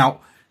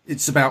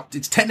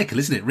technical,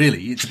 isn't it?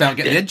 Really, it's about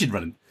getting the engine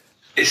running.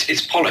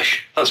 It's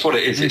polish. That's what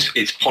it is.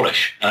 It's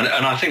polish, and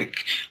I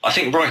think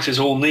writers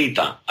all need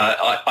that.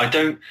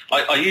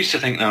 I used to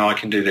think, no, I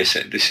can do this.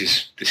 This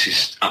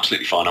is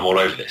absolutely fine. I'm all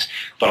over this.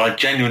 But I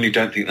genuinely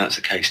don't think that's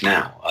the case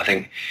now. I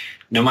think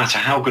no matter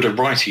how good a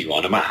writer you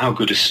are, no matter how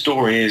good a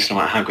story is, no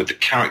matter how good the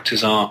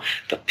characters are,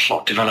 the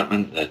plot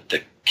development,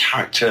 the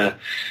character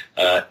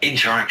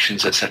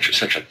interactions,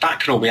 etc., that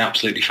can all be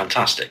absolutely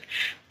fantastic.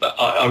 But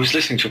I was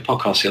listening to a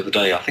podcast the other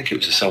day. I think it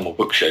was a Sell More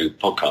Book Show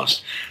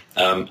podcast.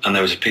 And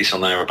there was a piece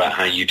on there about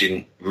how you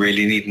didn't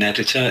really need an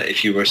editor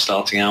if you were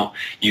starting out.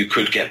 You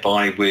could get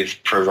by with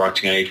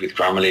ProWriting Aid, with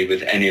Grammarly,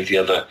 with any of the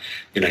other,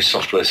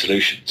 software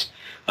solutions.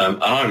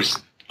 And I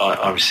was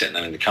sitting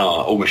there in the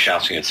car, almost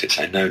shouting at it,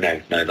 saying, no,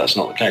 that's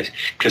not the case.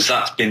 Because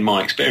that's been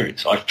my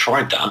experience. I've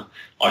tried that.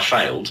 I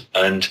failed.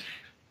 And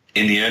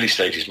in the early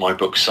stages, my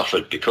book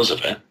suffered because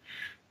of it.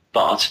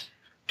 But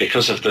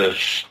because of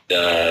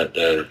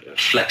the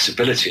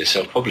flexibility of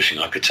self-publishing,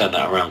 I could turn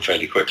that around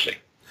fairly quickly.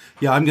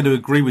 Yeah, I'm going to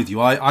agree with you.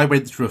 I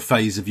went through a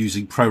phase of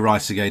using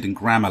ProWriting Aid and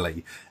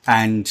Grammarly,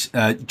 and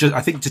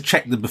I think to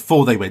check them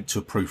before they went to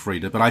a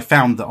proofreader, but I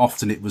found that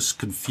often it was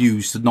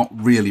confused and not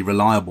really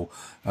reliable,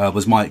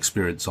 was my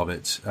experience of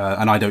it.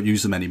 And I don't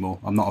use them anymore.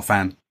 I'm not a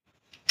fan.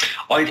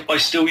 I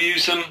still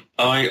use them.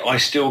 I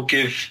still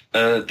give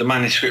the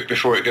manuscript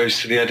before it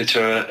goes to the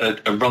editor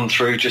a run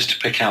through just to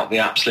pick out the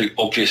absolute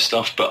obvious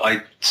stuff, but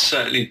I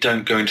certainly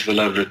don't go into the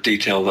level of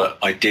detail that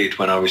I did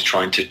when I was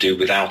trying to do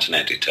without an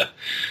editor.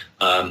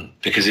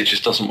 Because it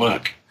just doesn't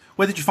work.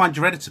 Where did you find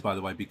your editor, by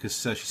the way?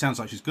 Because she sounds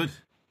like she's good.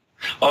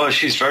 Oh,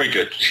 she's very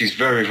good. She's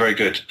very, very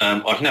good.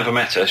 I've never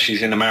met her.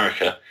 She's in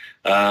America.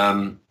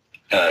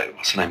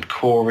 What's her name?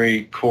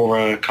 Cora,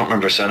 can't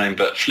remember her surname,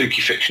 but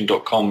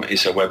flukyfiction.com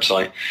is her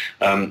website.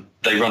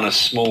 They run a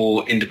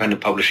small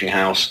independent publishing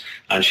house,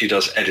 and she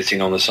does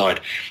editing on the side.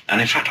 And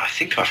in fact, I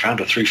think I found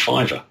her through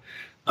Fiverr,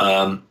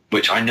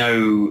 which I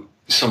know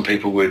some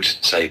people would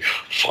say,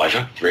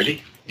 Fiverr?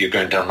 Really? You're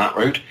going down that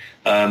road?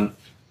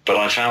 But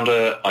I found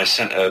her, I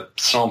sent a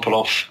sample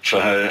off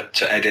for her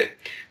to edit.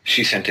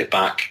 She sent it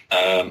back,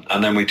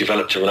 and then we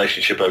developed a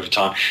relationship over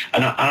time.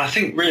 And I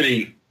think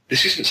really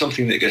this isn't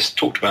something that gets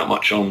talked about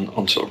much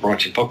on sort of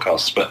writing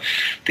podcasts, but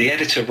the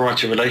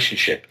editor-writer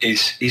relationship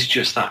is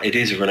just that. It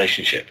is a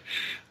relationship.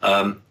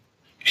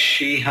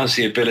 she has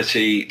the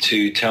ability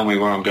to tell me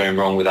where I'm going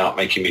wrong without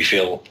making me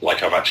feel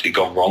like I've actually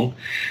gone wrong.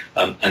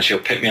 And she'll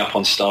pick me up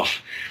on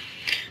stuff.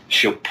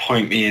 She'll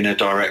point me in a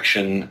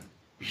direction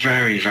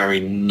very, very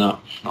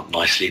not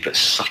nicely, but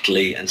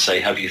subtly, and say,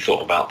 have you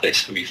thought about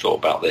this? Have you thought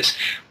about this?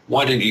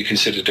 Why don't you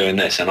consider doing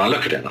this? And I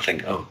look at it and I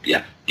think, oh,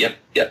 yeah,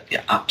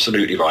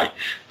 absolutely right.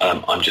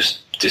 I'm just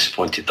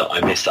disappointed that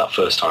I missed that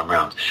first time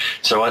round.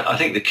 So I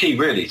think the key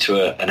really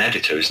to an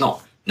editor is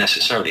not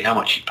necessarily how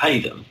much you pay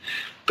them,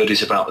 but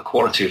is about the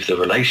quality of the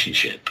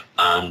relationship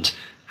and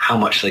how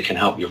much they can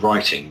help your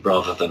writing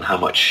rather than how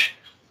much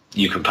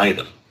you can pay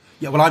them.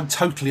 Yeah, well, I'm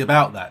totally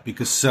about that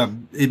because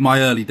in my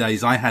early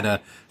days, I had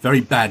a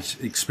very bad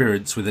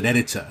experience with an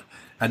editor,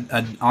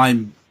 and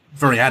I'm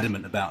very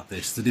adamant about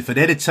this, that if an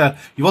editor,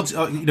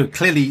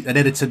 clearly an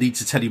editor needs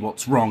to tell you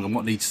what's wrong and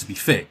what needs to be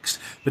fixed.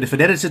 But if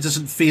an editor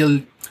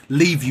doesn't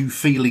leave you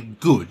feeling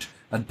good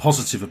and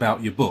positive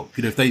about your book,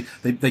 if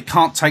they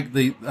can't take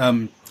the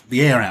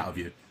air out of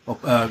you,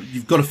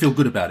 you've got to feel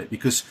good about it,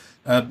 because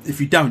if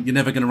you don't, you're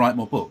never going to write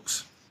more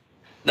books.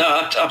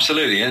 No,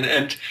 absolutely.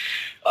 And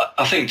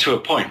I think to a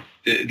point,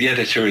 the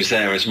editor is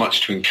there as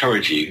much to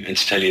encourage you and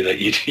to tell you that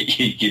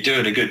you're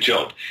doing a good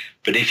job.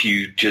 But if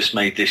you just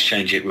made this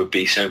change, it would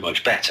be so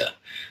much better.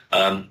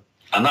 And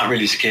that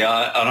really is the key.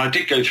 I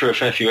did go through a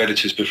fair few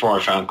editors before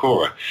I found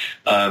Cora.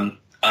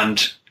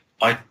 And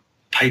I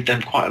paid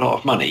them quite a lot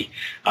of money.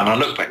 And I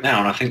look back now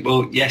and I think,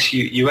 well, yes,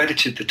 you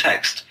edited the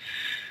text,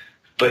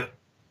 but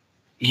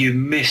you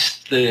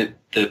missed the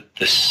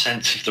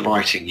sense of the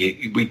writing.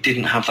 We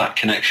didn't have that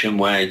connection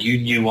where you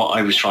knew what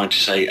I was trying to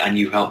say and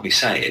you helped me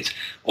say it.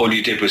 All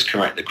you did was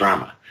correct the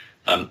grammar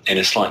in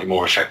a slightly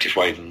more effective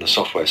way than the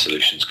software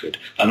solutions could.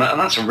 And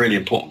that's a really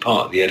important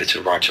part of the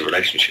editor-writer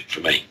relationship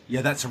for me.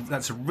 Yeah, that's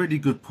a really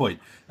good point.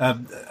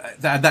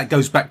 That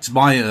goes back to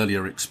my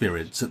earlier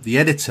experience, that the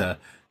editor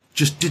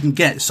just didn't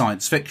get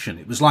science fiction.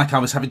 It was like I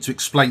was having to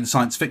explain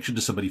science fiction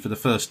to somebody for the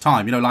first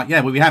time.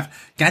 We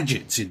have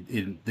gadgets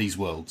in these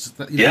worlds.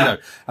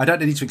 I don't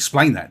need to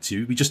explain that to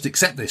you. We just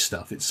accept this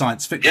stuff. It's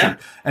science fiction. Yeah.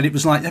 And it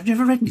was like, have you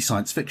ever read any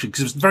science fiction?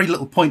 Because there's very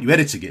little point you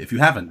editing it if you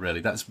haven't,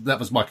 really. That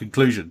was my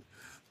conclusion.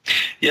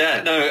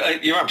 Yeah, no,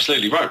 you're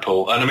absolutely right,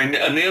 Paul. And I mean,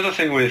 and the other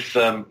thing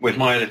with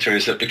my editor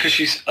is that because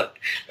she's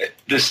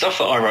the stuff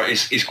that I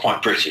write is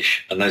quite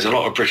British, and there's a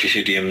lot of British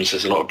idioms,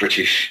 there's a lot of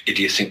British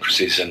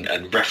idiosyncrasies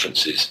and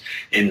references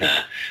in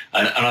there,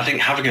 and I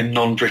think having a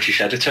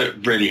non-British editor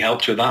really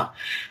helped with that,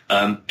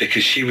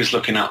 because she was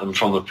looking at them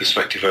from the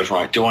perspective of,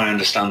 right, do I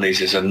understand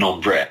these as a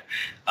non-Brit?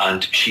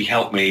 And she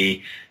helped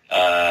me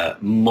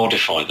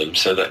modify them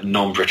so that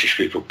non-British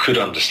people could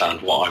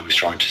understand what I was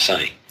trying to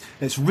say.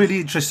 It's really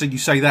interesting you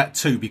say that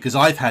too, because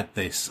I've had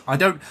this.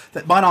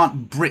 Mine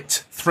aren't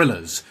Brit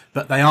thrillers,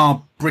 but they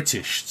are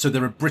British. So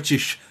there are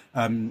British,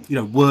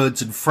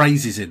 words and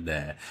phrases in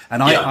there.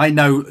 And I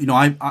know,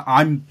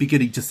 I'm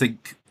beginning to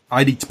think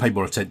I need to pay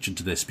more attention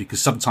to this, because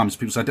sometimes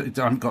people say, I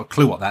haven't got a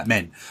clue what that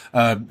meant,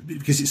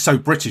 because it's so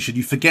British, and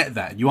you forget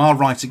that. You are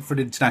writing for an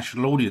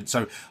international audience.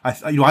 So I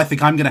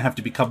think I'm going to have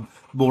to become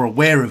more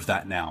aware of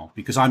that now,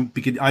 because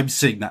I'm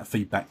seeing that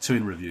feedback too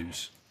in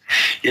reviews.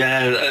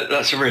 Yeah,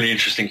 that's a really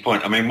interesting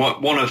point. I mean,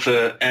 one of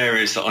the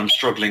areas that I'm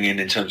struggling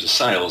in terms of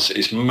sales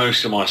is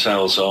most of my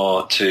sales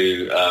are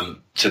to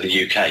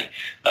the UK,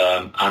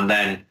 and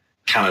then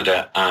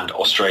Canada and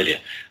Australia,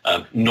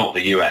 not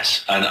the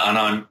US.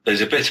 And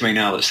there's a bit of me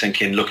now that's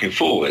thinking, looking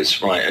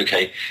forwards, right,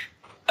 okay,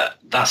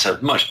 that's a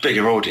much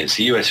bigger audience.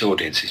 The US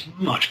audience is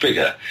much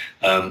bigger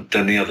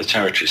than the other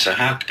territories. So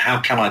how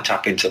can I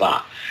tap into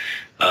that?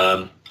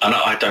 And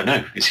I don't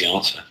know is the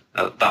answer.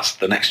 That's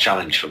the next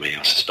challenge for me,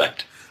 I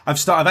suspect.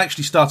 I've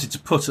actually started to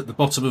put at the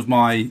bottom of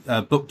my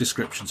book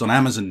descriptions on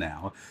Amazon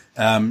now.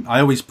 I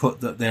always put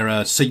that there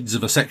are scenes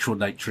of a sexual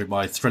nature in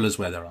my thrillers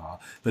where there are,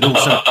 but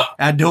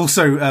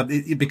also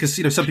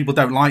because some people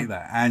don't like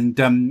that,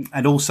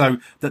 and also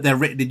that they're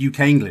written in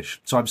UK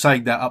English. So I'm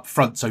saying that up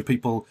front so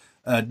people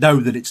know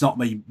that it's not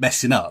me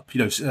messing up.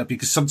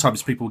 Because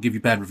sometimes people will give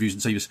you bad reviews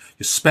and say you're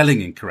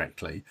spelling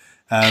incorrectly,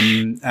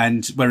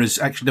 and whereas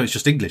actually no, it's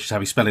just English. It's how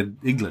we spell in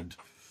England.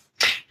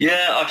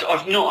 Yeah,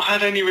 I've not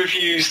had any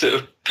reviews that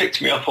have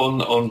picked me up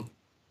on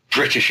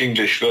British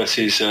English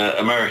versus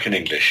American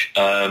English.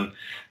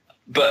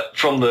 But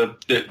from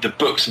the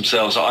books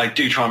themselves, I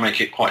do try and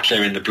make it quite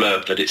clear in the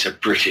blurb that it's a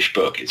British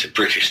book, it's a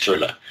British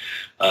thriller.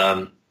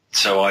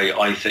 So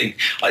I think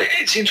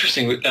it's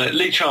interesting.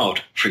 Lee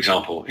Child, for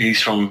example,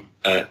 he's from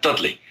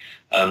Dudley.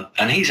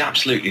 And he's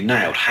absolutely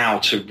nailed how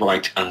to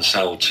write and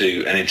sell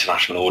to an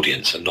international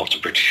audience and not a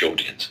British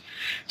audience.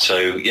 So,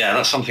 yeah,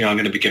 that's something I'm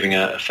going to be giving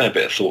a fair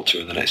bit of thought to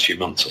in the next few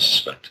months, I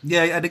suspect.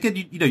 Yeah, and again,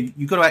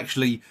 you've got to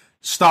actually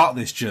start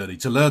this journey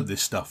to learn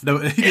this stuff. No,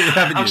 haven't you?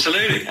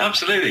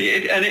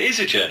 Absolutely. And it is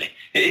a journey.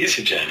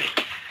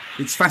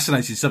 It's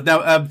fascinating stuff.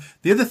 Now,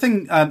 the other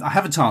thing I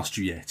haven't asked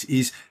you yet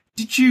is,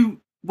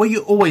 were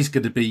you always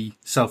going to be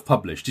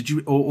self-published? Did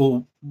you,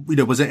 or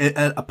was it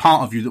a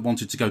part of you that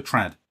wanted to go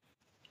trad?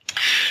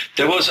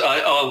 There was.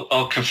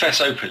 I'll confess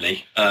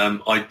openly.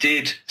 I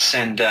did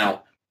send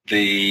out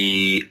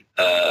the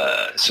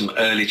some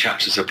early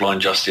chapters of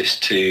Blind Justice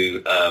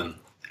to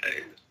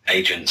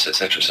agents,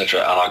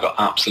 etc., and I got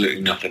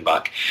absolutely nothing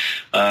back.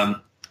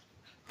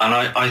 And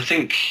I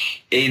think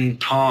in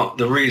part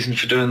the reason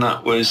for doing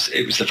that was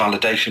it was the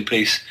validation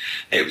piece.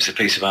 It was a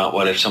piece about,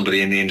 well, if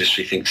somebody in the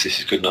industry thinks this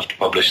is good enough to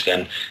publish,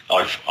 then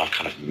I've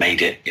kind of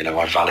made it.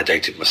 I've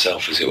validated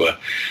myself, as it were.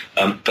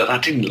 But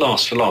that didn't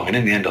last for long. And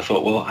in the end, I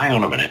thought, well, hang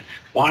on a minute.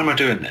 Why am I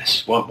doing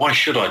this? Why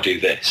should I do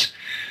this?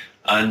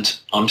 And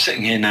I'm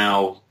sitting here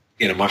now.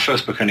 My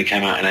first book only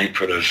came out in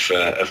April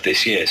of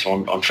this year,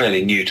 so I'm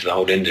fairly new to the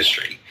whole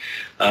industry.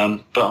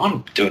 But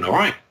I'm doing all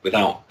right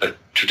without a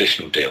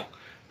traditional deal.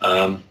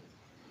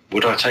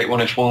 Would I take one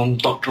if one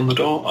knocked on the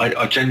door?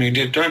 I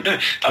genuinely don't know.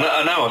 And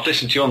I know I've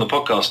listened to you on the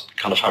podcast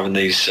kind of having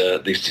these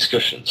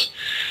discussions.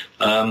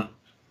 I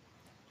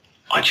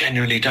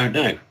genuinely don't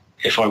know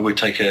if I would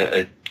take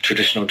a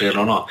traditional deal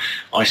or not.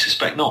 I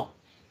suspect not.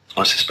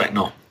 I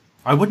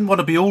wouldn't want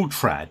to be all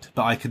trad,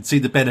 but I can see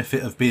the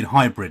benefit of being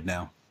hybrid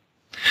now.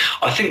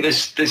 I think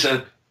there's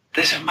a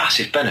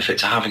massive benefit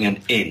to having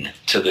an in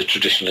to the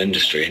traditional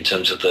industry in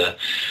terms of the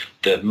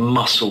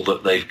muscle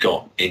that they've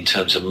got in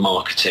terms of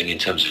marketing, in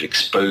terms of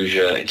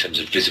exposure, in terms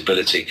of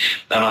visibility.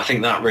 And I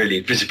think that really,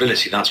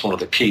 visibility, that's one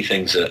of the key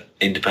things that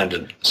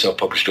independent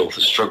self-published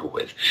authors struggle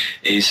with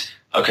is,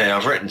 okay,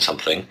 I've written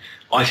something,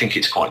 I think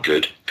it's quite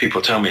good,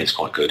 people tell me it's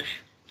quite good.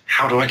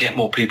 How do I get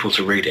more people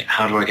to read it?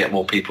 How do I get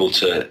more people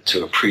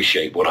to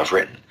appreciate what I've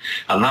written?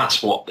 And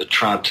that's what the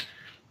trad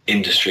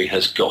industry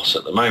has got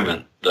at the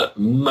moment that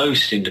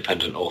most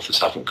independent authors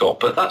haven't got,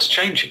 but that's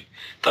changing.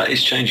 That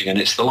is changing, and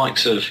it's the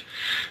likes of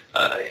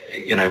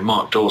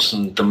Mark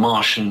Dawson. The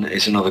Martian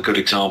is another good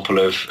example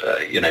of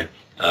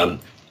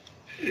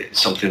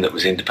something that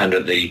was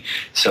independently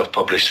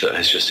self-published that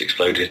has just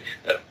exploded.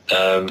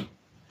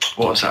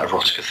 What was that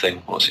erotica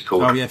thing? What's it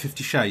called? Oh yeah,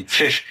 50 Shades.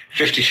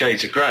 50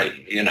 Shades of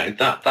Grey.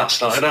 That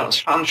started out as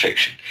fan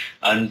fiction,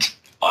 and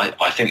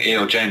I think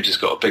E.L. James has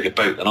got a bigger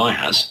boat than I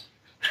has.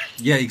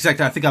 Yeah,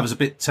 exactly. I think I was a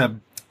bit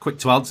quick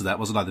to answer that,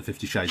 wasn't I? The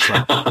 50 Shades.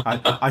 So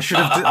I should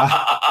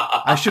have.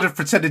 I should have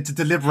pretended to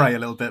deliberate a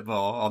little bit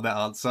more on that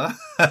answer.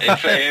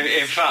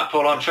 in fact,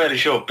 Paul, I'm fairly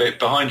sure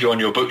behind you on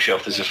your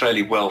bookshelf there's a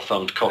fairly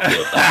well-thumbed copy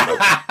of that book.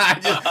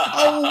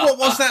 Oh, what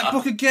was that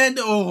book again?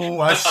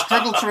 Oh, I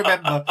struggle to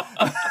remember.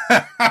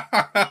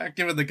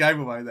 Giving the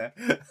game away there.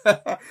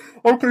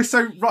 Okay,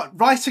 so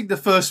writing the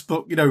first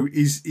book,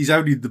 is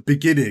only the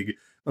beginning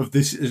of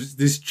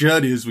this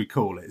journey, as we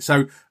call it.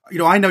 So,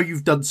 I know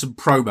you've done some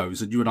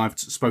promos, and you and I have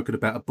spoken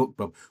about a book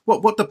club.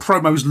 What do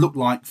promos look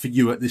like for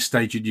you at this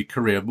stage in your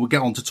career? We'll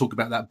get on to talk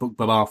about that book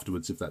club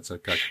afterwards, if that's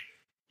okay.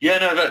 Yeah,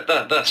 no,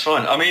 that's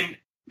fine. I mean,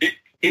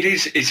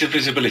 it's a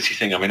visibility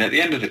thing. I mean, at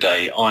the end of the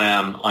day, I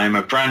am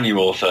a brand new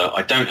author.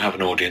 I don't have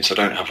an audience. I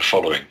don't have a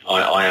following.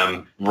 I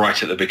am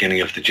right at the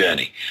beginning of the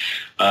journey.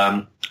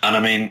 And I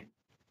mean,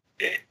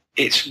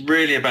 it's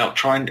really about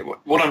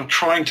what I'm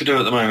trying to do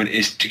at the moment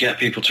is to get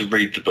people to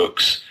read the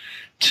books,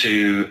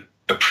 to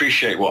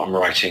appreciate what I'm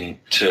writing,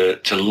 to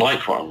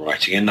like what I'm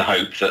writing, in the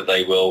hope that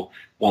they will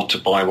want to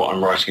buy what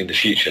I'm writing in the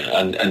future,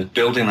 and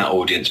building that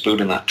audience,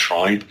 building that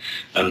tribe,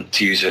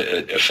 to use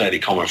a fairly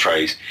common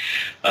phrase.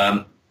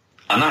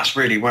 And that's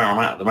really where I'm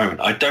at the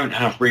moment. I don't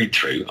have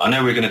read-through. I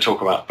know we're going to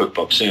talk about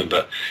BookBub soon,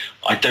 but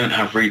I don't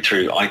have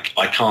read-through.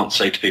 I can't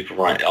say to people,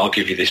 right, I'll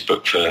give you this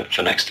book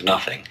for next to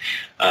nothing,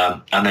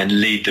 and then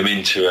lead them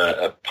into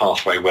a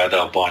pathway where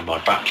they'll buy my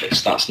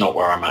backlist. That's not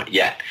where I'm at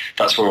yet.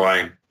 That's where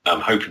I'm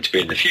hoping to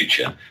be in the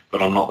future,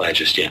 but I'm not there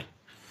just yet.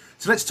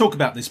 So let's talk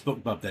about this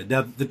BookBub then.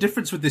 Now, the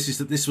difference with this is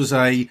that this was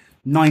a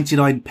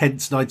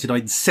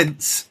 99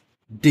 cents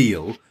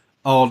deal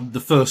on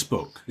the first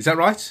book. Is that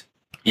right?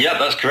 Yeah,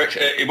 that's correct.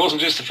 It wasn't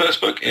just the first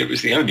book; it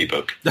was the only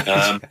book.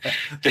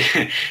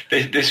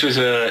 This was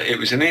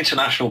an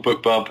international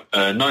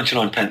BookBub,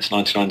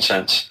 99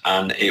 cents,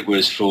 and it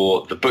was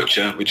for The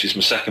Butcher, which is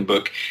my second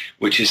book,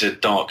 which is a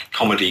dark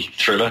comedy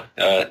thriller,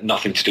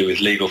 nothing to do with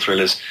legal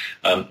thrillers.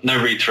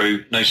 No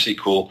read-through, no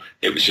sequel.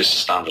 It was just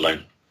a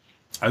standalone.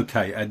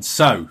 Okay, and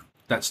so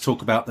let's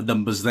talk about the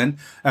numbers then.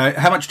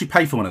 How much did you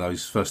pay for one of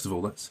those, first of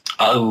all?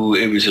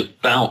 It was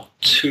about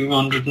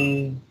 200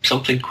 and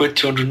something quid,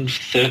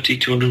 230,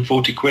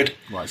 240 quid.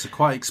 Right, so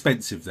quite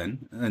expensive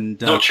then.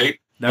 And not cheap,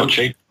 not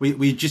cheap. Were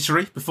you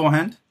jittery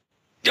beforehand?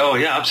 Oh,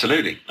 yeah,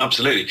 absolutely.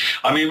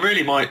 I mean,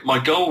 really,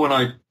 my goal when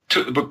I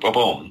took the BookBub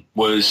on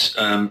was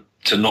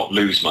to not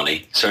lose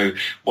money. So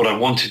what I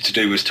wanted to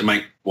do was to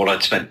make what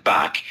I'd spent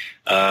back,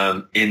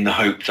 in the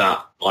hope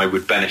that I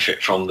would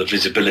benefit from the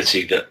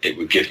visibility that it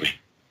would give me.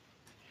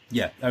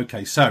 Yeah,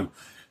 okay. So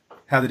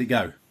how did it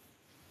go?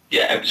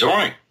 Yeah, it was all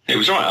right.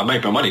 I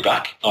made my money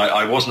back.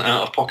 I wasn't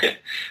out of pocket.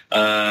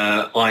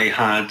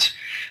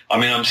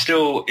 I'm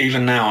still,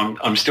 even now,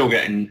 I'm still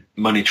getting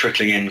money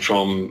trickling in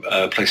from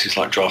places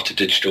like Drafted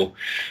Digital.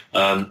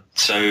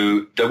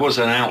 So there was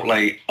an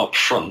outlay up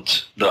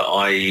front that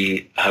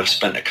I have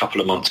spent a couple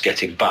of months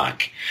getting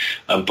back.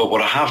 But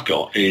what I have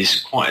got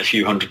is quite a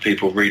few hundred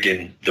people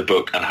reading the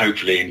book and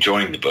hopefully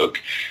enjoying the book.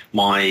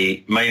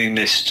 My mailing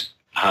list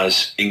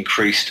has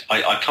increased.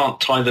 I can't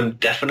tie them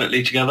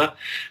definitely together,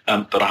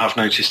 but I have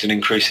noticed an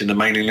increase in the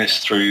mailing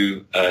list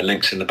through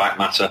links in the back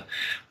matter,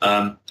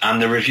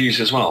 and the reviews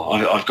as well.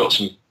 I've got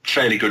some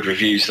fairly good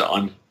reviews that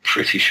I'm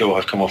pretty sure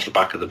have come off the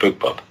back of the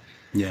BookBub.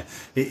 Yeah,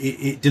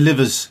 it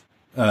delivers,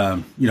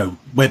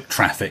 web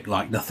traffic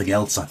like nothing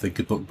else. I think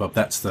a BookBub.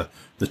 That's the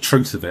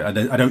truth of it.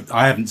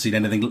 I haven't seen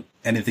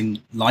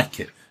anything like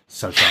it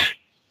so far.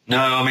 No,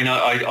 I mean,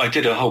 I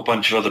did a whole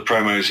bunch of other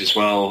promos as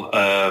well,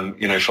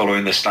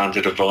 following the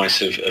standard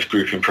advice of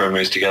grouping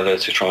promos together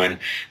to try and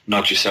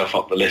nudge yourself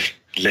up the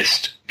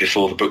list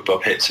before the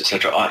BookBub hits,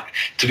 etc.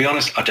 To be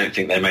honest, I don't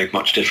think they made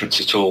much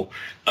difference at all.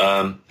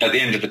 At the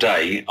end of the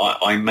day,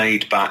 I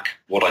made back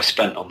what I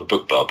spent on the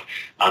BookBub,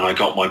 and I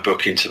got my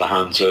book into the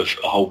hands of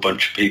a whole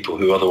bunch of people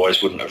who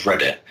otherwise wouldn't have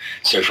read it.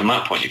 So from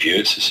that point of view,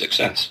 it's a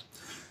success.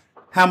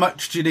 How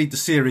much do you need the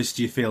series,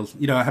 do you feel,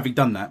 having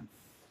done that?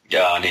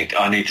 Yeah,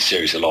 I need the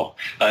series a lot,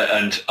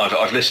 and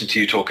I've listened to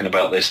you talking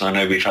about this, and I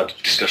know we've had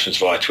discussions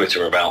via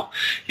Twitter about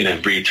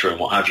read through and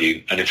what have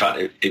you. And in fact,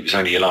 it was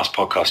only your last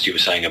podcast you were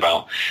saying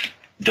about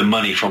the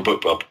money from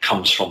BookBub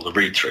comes from the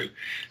read through.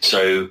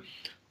 So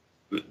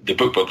the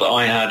BookBub that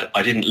I had,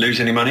 I didn't lose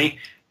any money.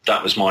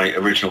 That was my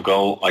original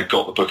goal. I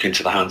got the book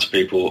into the hands of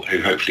people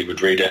who hopefully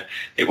would read it.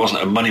 It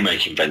wasn't a money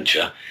making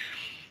venture,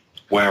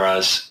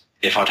 whereas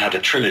if I'd had a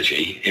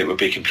trilogy, it would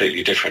be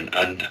completely different,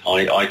 and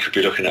I could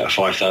be looking at a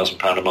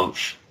 £5,000 a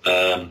month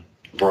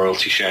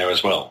royalty share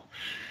as well.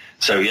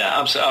 So yeah,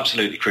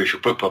 absolutely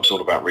crucial. BookBub's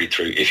all about read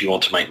through if you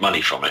want to make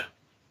money from it.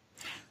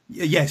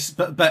 Yes,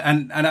 but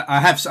I'm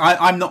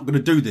not going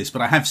to do this,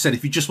 but I have said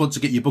if you just want to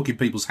get your book in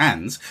people's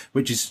hands,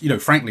 which is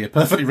frankly a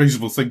perfectly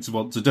reasonable thing to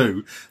want to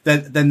do,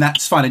 then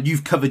that's fine, and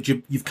you've covered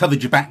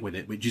your back with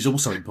it, which is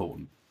also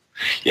important.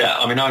 Yeah,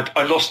 I mean,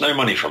 I lost no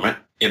money from it.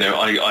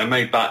 I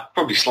made back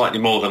probably slightly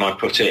more than I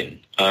put in.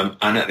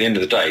 And at the end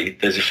of the day,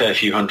 there's a fair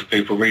few hundred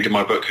people reading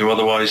my book who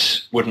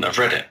otherwise wouldn't have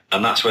read it.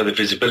 And that's where the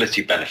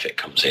visibility benefit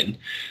comes in,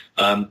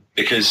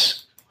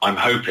 because I'm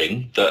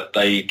hoping that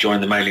they join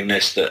the mailing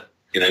list, that,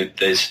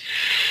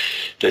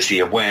 there's the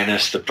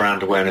awareness, the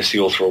brand awareness, the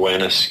author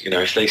awareness.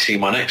 If they see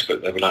my next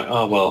book, they'll be like,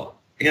 oh, well,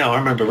 I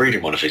remember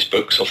reading one of his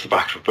books off the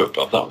back of a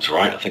BookBub. That was all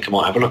right. I think I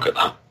might have a look at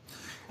that.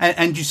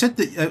 And you said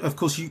that, of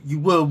course, you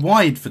were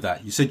wide for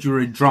that. You said you were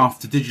in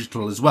draft to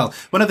digital as well.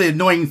 One of the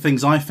annoying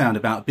things I found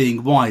about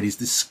being wide is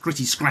the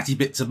scratty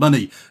bits of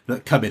money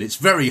that come in. It's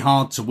very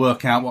hard to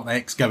work out what the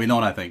heck's going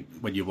on, I think,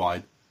 when you're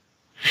wide.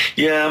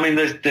 Yeah, I mean,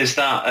 there's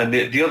that. And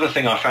the other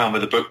thing I found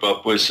with the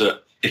BookBub was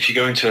that if you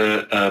go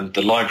into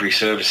the library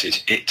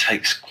services, it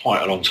takes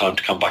quite a long time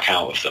to come back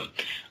out of them.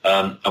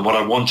 And what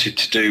I wanted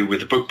to do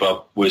with the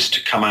BookBub was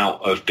to come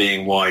out of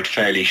being wide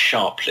fairly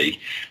sharply,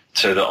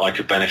 so that I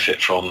could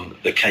benefit from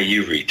the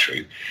KU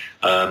read-through.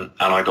 And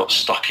I got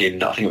stuck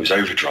in, I think it was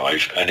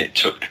Overdrive, and it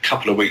took a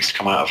couple of weeks to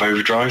come out of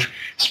Overdrive,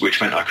 which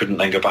meant I couldn't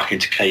then go back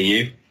into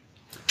KU.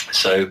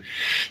 So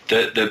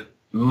the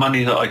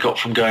money that I got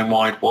from going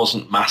wide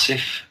wasn't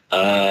massive.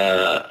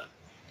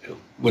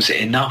 Was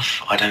it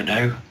enough? I don't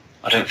know.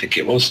 I don't think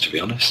it was, to be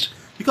honest.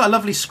 You got a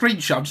lovely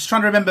screenshot. I'm just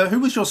trying to remember, who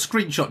was your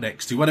screenshot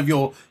next to? One of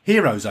your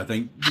heroes, I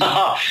think.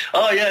 Oh,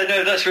 yeah,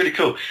 no, that's really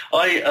cool.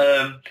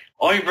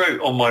 I wrote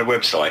on my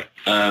website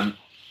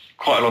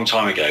quite a long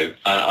time ago,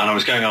 and I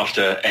was going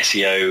after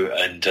SEO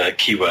and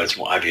keywords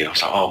and what have you. I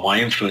was like, my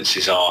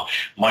influences are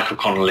Michael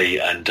Connolly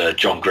and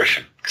John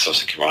Grisham, because I was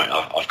thinking, right,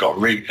 I've got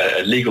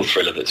a legal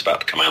thriller that's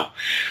about to come out.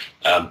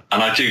 And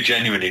I do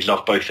genuinely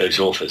love both those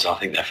authors. I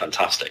think they're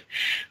fantastic.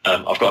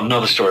 I've got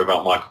another story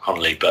about Michael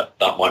Connolly, but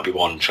that might be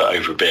one for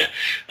over a beer.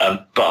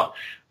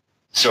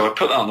 So I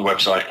put that on the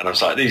website, and I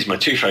was like, these are my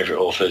two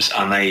favourite authors,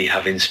 and they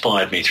have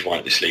inspired me to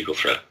write this legal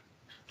thriller.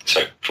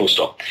 So, full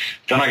stop.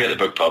 Then I get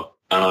the BookBub,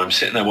 and I'm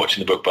sitting there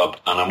watching the BookBub,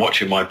 and I'm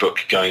watching my book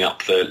going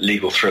up the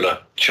legal thriller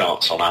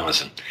charts on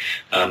Amazon.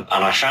 And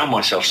I found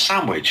myself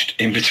sandwiched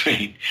in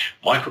between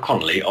Michael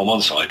Connolly on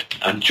one side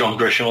and John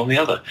Grisham on the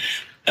other.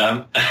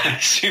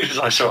 As soon as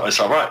I saw it, I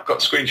said, right, I've got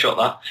to screenshot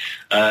that.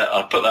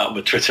 I put that on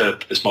my Twitter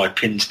as my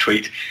pinned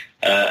tweet.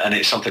 And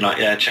it's something like,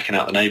 checking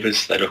out the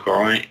neighbours, they look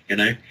all right,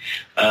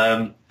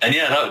 And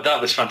yeah,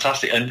 that was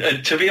fantastic.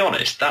 And to be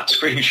honest, that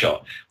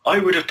screenshot, I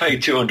would have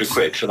paid 200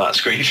 quid for that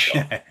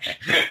screenshot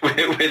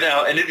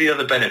without any of the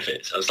other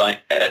benefits. I was like,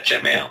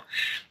 check me out.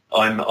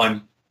 I'm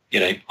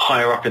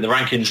higher up in the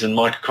rankings than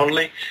Michael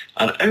Connolly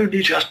and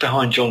only just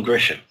behind John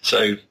Grisham.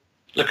 So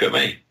look at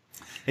me.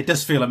 It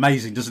does feel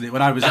amazing, doesn't it?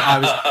 When I was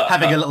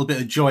having a little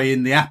bit of joy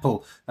in the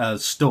Apple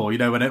store,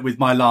 with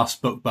my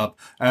last BookBub,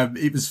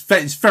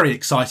 it's very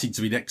exciting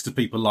to be next to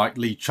people like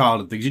Lee Child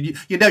and things.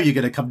 You're going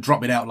to come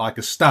dropping out like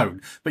a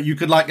stone, but you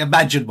can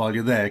imagine while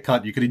you're there,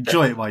 can't you? You can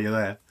enjoy it while you're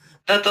there.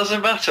 That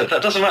doesn't matter.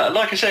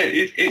 Like I say,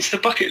 it's the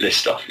bucket list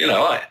stuff.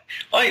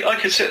 I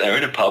could sit there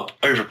in a pub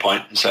over a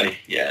pint and say,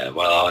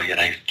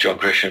 John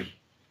Grisham,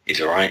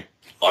 he's all right.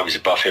 I was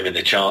above him in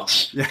the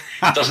charts. Yeah.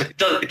 It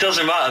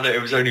doesn't matter that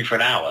it was only for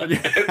an hour.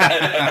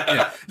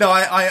 Yeah. No,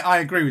 I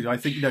agree with you. I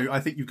think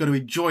you've got to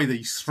enjoy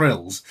these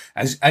thrills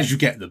as you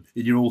get them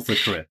in your author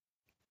career.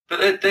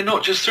 But they're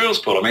not just thrills,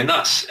 Paul. I mean,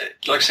 that's,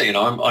 like I say, you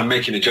know, I'm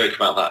making a joke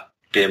about that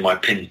being my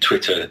pinned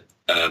Twitter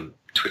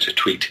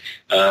tweet.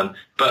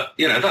 But,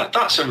 you know,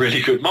 that's a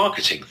really good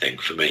marketing thing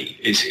for me,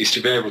 is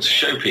to be able to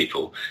show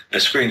people a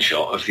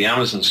screenshot of the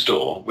Amazon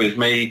store with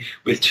me,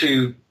 with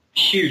two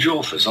huge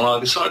authors on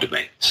either side of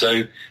me.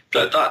 So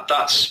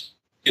that's,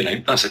 you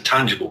know, that's a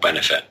tangible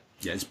benefit.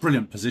 Yeah, it's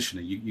brilliant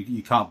positioning.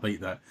 You can't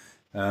beat that.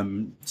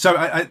 So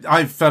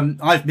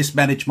I've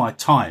mismanaged my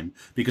time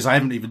because I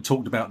haven't even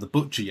talked about The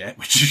Butcher yet,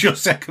 which is your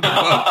second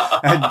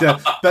book.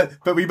 And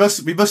but we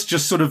must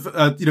just sort of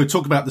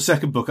talk about the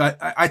second book.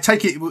 I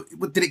take it,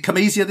 did it come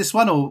easier, this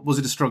one, or was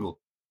it a struggle?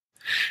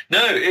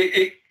 No,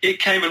 it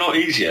came a lot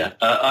easier.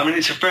 I mean,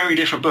 it's a very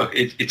different book.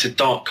 It's a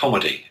dark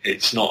comedy.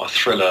 It's not a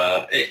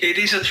thriller. It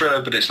is a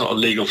thriller, but it's not a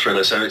legal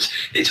thriller. So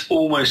it's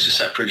almost a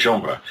separate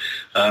genre.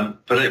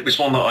 But it was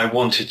one that I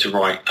wanted to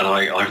write, and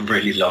I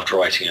really loved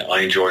writing it.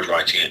 I enjoyed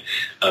writing it.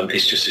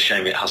 It's just a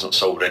shame it hasn't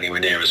sold anywhere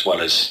near as well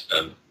as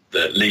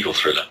the legal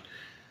thriller.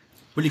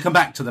 Will you come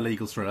back to the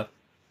legal thriller?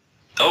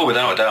 Oh,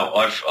 without a doubt.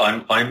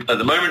 I'm at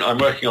the moment I'm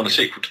working on a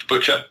sequel to The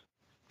Butcher.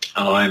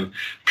 And I'm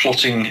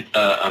plotting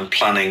and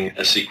planning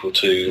a sequel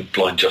to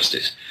Blind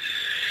Justice.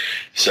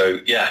 So,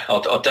 yeah,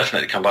 I'll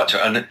definitely come back to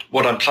it. And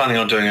what I'm planning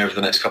on doing over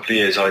the next couple of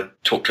years, I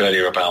talked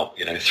earlier about,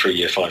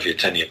 3-year, 5-year,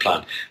 10-year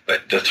plan.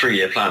 But the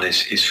 3-year plan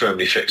is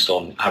firmly fixed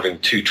on having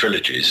 2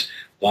 trilogies,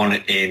 one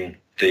in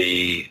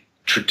the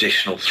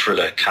traditional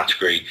thriller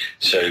category.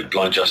 So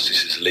Blind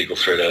Justice is a legal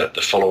thriller.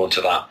 The follow-on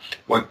to that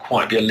won't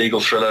quite be a legal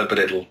thriller, but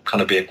it'll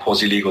kind of be a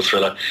quasi-legal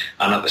thriller.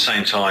 And at the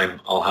same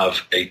time, I'll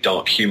have a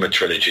dark humour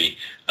trilogy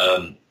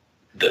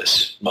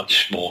that's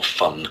much more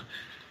fun.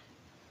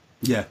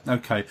 Yeah,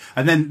 okay.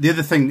 And then the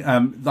other thing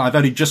that I've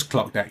only just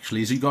clocked,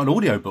 actually, is you've got an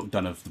audiobook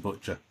done of The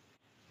Butcher.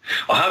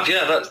 I have,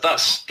 yeah.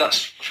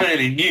 That's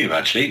fairly new,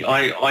 actually.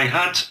 I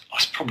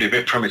was probably a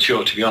bit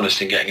premature, to be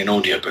honest, in getting an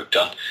audiobook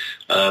done.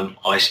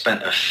 I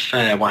spent a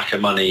fair whack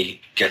of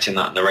money getting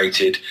that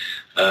narrated.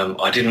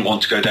 I didn't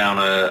want to go down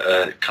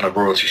a kind of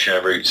royalty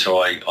share route,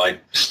 so I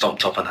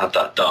stomped up and had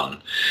that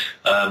done.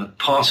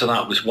 Part of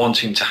that was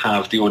wanting to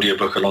have the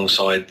audiobook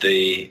alongside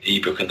the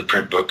ebook and the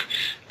print book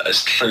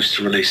as close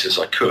to release as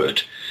I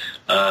could,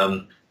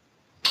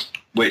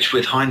 which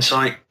with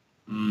hindsight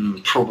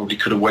probably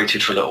could have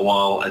waited for a little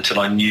while until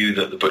I knew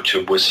that The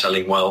Butcher was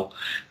selling well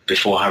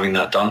before having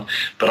that done.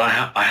 But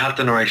I had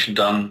the narration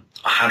done.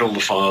 I had all the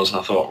files, and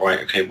I thought,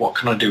 right, okay, what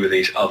can I do with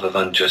these other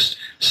than just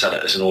sell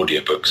it as an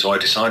audiobook? So I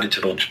decided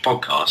to launch a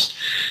podcast,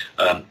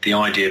 the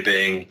idea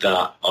being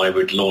that I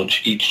would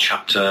launch each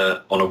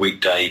chapter on a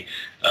weekday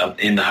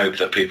in the hope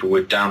that people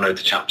would download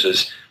the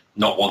chapters,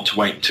 not want to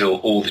wait until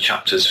all the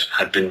chapters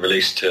had been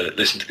released to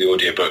listen to the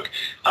audiobook,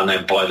 and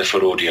then buy the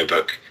full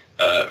audiobook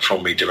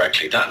from me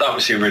directly. That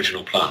was the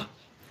original plan.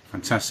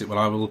 Fantastic. Well,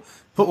 I will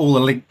put all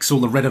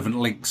the relevant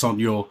links on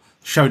your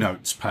show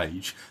notes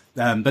page.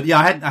 But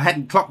yeah, I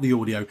hadn't clocked the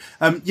audio.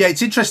 Yeah,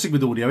 it's interesting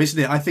with audio,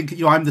 isn't it? I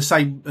think I'm the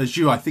same as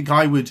you. I think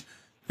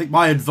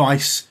my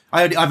advice.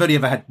 I've only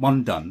ever had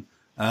one done.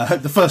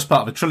 The first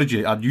part of a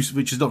trilogy,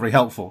 which is not very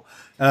helpful.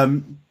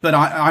 But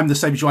I'm the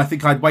same as you. I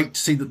think I'd wait to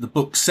see that the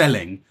book's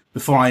selling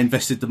before I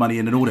invested the money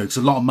in an audio. It's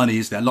a lot of money,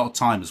 isn't it? A lot of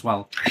time as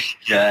well.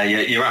 Yeah,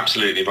 you're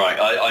absolutely right.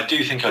 I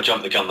do think I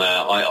jumped the gun there.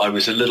 I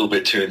was a little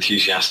bit too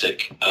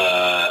enthusiastic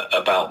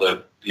about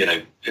the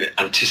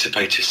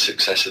anticipated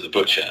success of The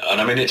Butcher,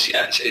 and I mean it's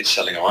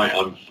selling all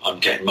right. I'm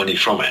getting money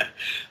from it,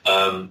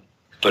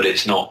 but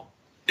it's not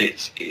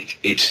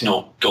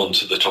gone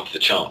to the top of the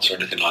charts or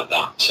anything like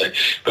that. So,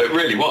 but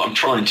really, what I'm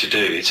trying to do,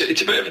 it's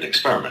a bit of an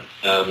experiment.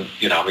 I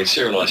mean,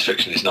 serialized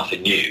fiction is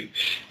nothing new.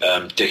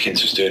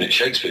 Dickens was doing it.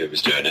 Shakespeare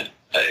was doing it.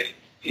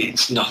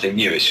 It's nothing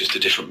new. It's just a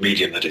different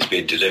medium that it's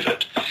being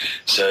delivered.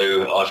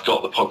 So I've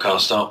got the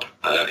podcast up.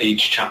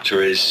 Each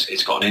chapter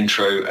it's got an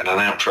intro and an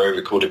outro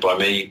recorded by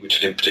me, which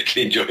I didn't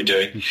particularly enjoy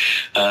doing,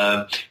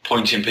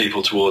 pointing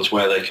people towards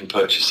where they can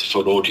purchase the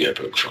full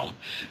audiobook from.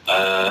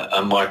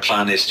 And my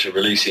plan is to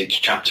release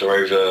each chapter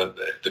over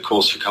the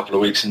course of a couple of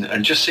weeks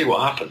and just see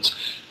what happens.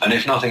 And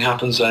if nothing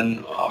happens,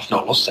 then I've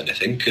not lost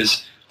anything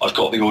because I've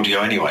got the audio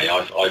anyway.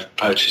 I've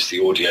purchased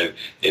the audio.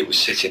 It was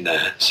sitting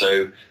there.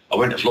 So I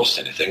wouldn't have lost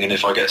anything, and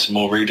if I get some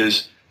more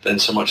readers, then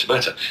so much the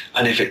better.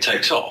 And if it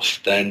takes off,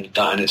 then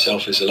that in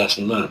itself is a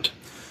lesson learned.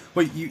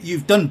 Well,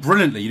 you've done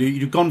brilliantly.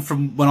 You've gone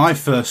from when I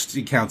first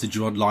encountered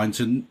you online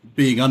to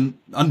being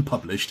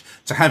unpublished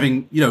to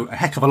having a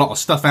heck of a lot of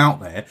stuff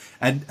out there,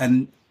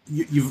 and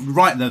you're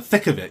right in the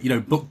thick of it.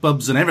 Book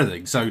bubs and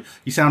everything. So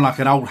you sound like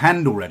an old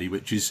hand already,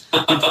 which is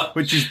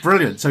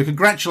brilliant. So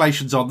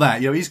congratulations on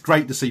that. It's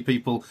great to see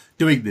people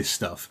doing this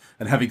stuff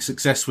and having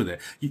success with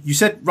it. You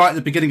said right at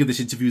the beginning of this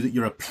interview that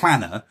you're a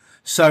planner.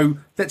 So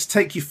let's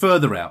take you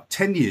further out.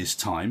 10 years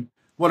time.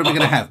 What are we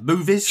going to have?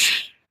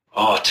 Movies?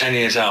 10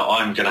 years out,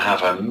 I'm going to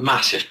have a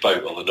massive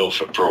boat on the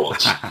Norfolk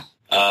Broads. No,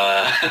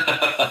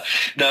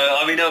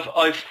 I mean,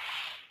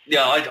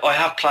 I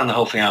have planned the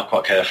whole thing out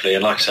quite carefully,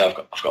 and like I say, I've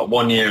got a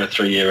 1 year, a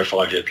 3 year, a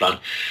 5 year plan.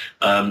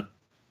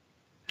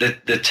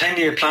 The 10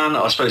 year plan,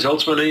 I suppose,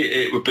 ultimately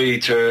it would be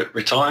to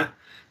retire.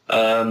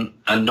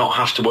 and not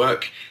have to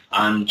work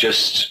and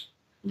just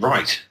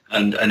write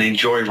and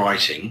enjoy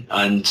writing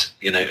and,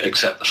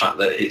 accept the fact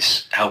that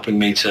it's helping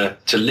me to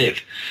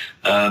live.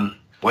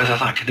 Whether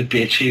that can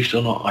be achieved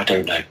or not, I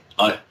don't know.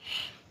 I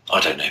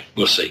don't know.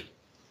 We'll see.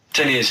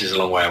 10 years is a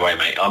long way away,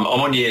 mate. I'm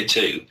on year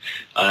 2.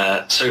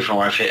 So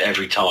far I've hit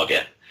every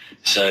target.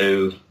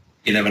 So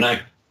you never know.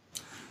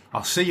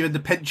 I'll see you in the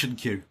pension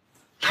queue.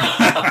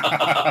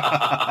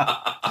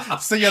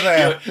 See you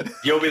there.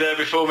 You'll be there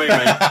before me,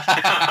 mate.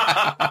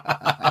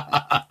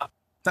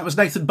 That was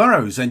Nathan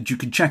Burrows, and you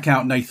can check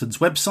out Nathan's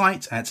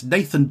website at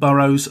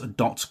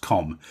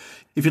nathanburrows.com.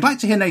 If you'd like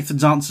to hear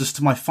Nathan's answers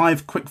to my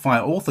 5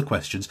 quickfire author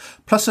questions,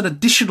 plus an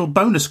additional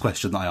bonus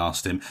question that I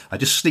asked him, I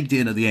just sneaked it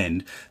in at the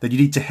end, then you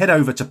need to head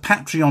over to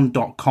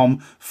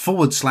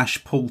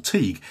patreon.com/Paul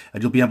Teague,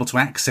 and you'll be able to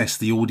access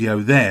the audio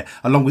there,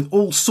 along with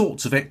all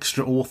sorts of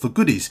extra author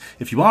goodies.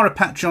 If you are a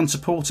Patreon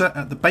supporter,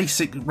 at the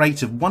basic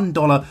rate of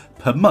 $1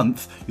 per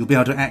month, you'll be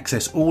able to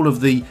access all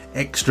of the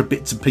extra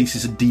bits and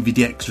pieces and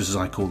DVD extras, as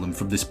I call them,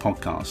 from this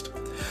podcast.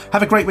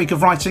 Have a great week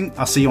of writing.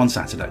 I'll see you on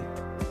Saturday.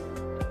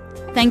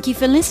 Thank you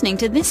for listening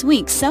to this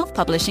week's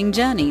Self-Publishing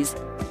Journeys.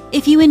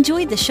 If you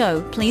enjoyed the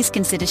show, please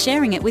consider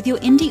sharing it with your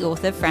indie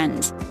author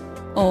friends.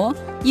 Or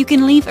you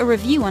can leave a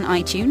review on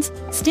iTunes,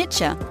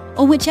 Stitcher,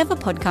 or whichever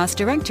podcast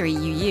directory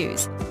you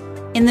use.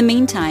 In the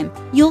meantime,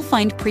 you'll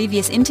find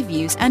previous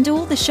interviews and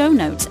all the show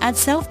notes at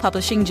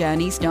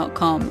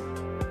selfpublishingjourneys.com.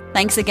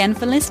 Thanks again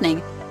for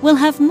listening. We'll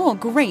have more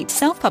great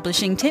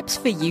self-publishing tips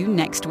for you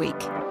next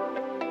week.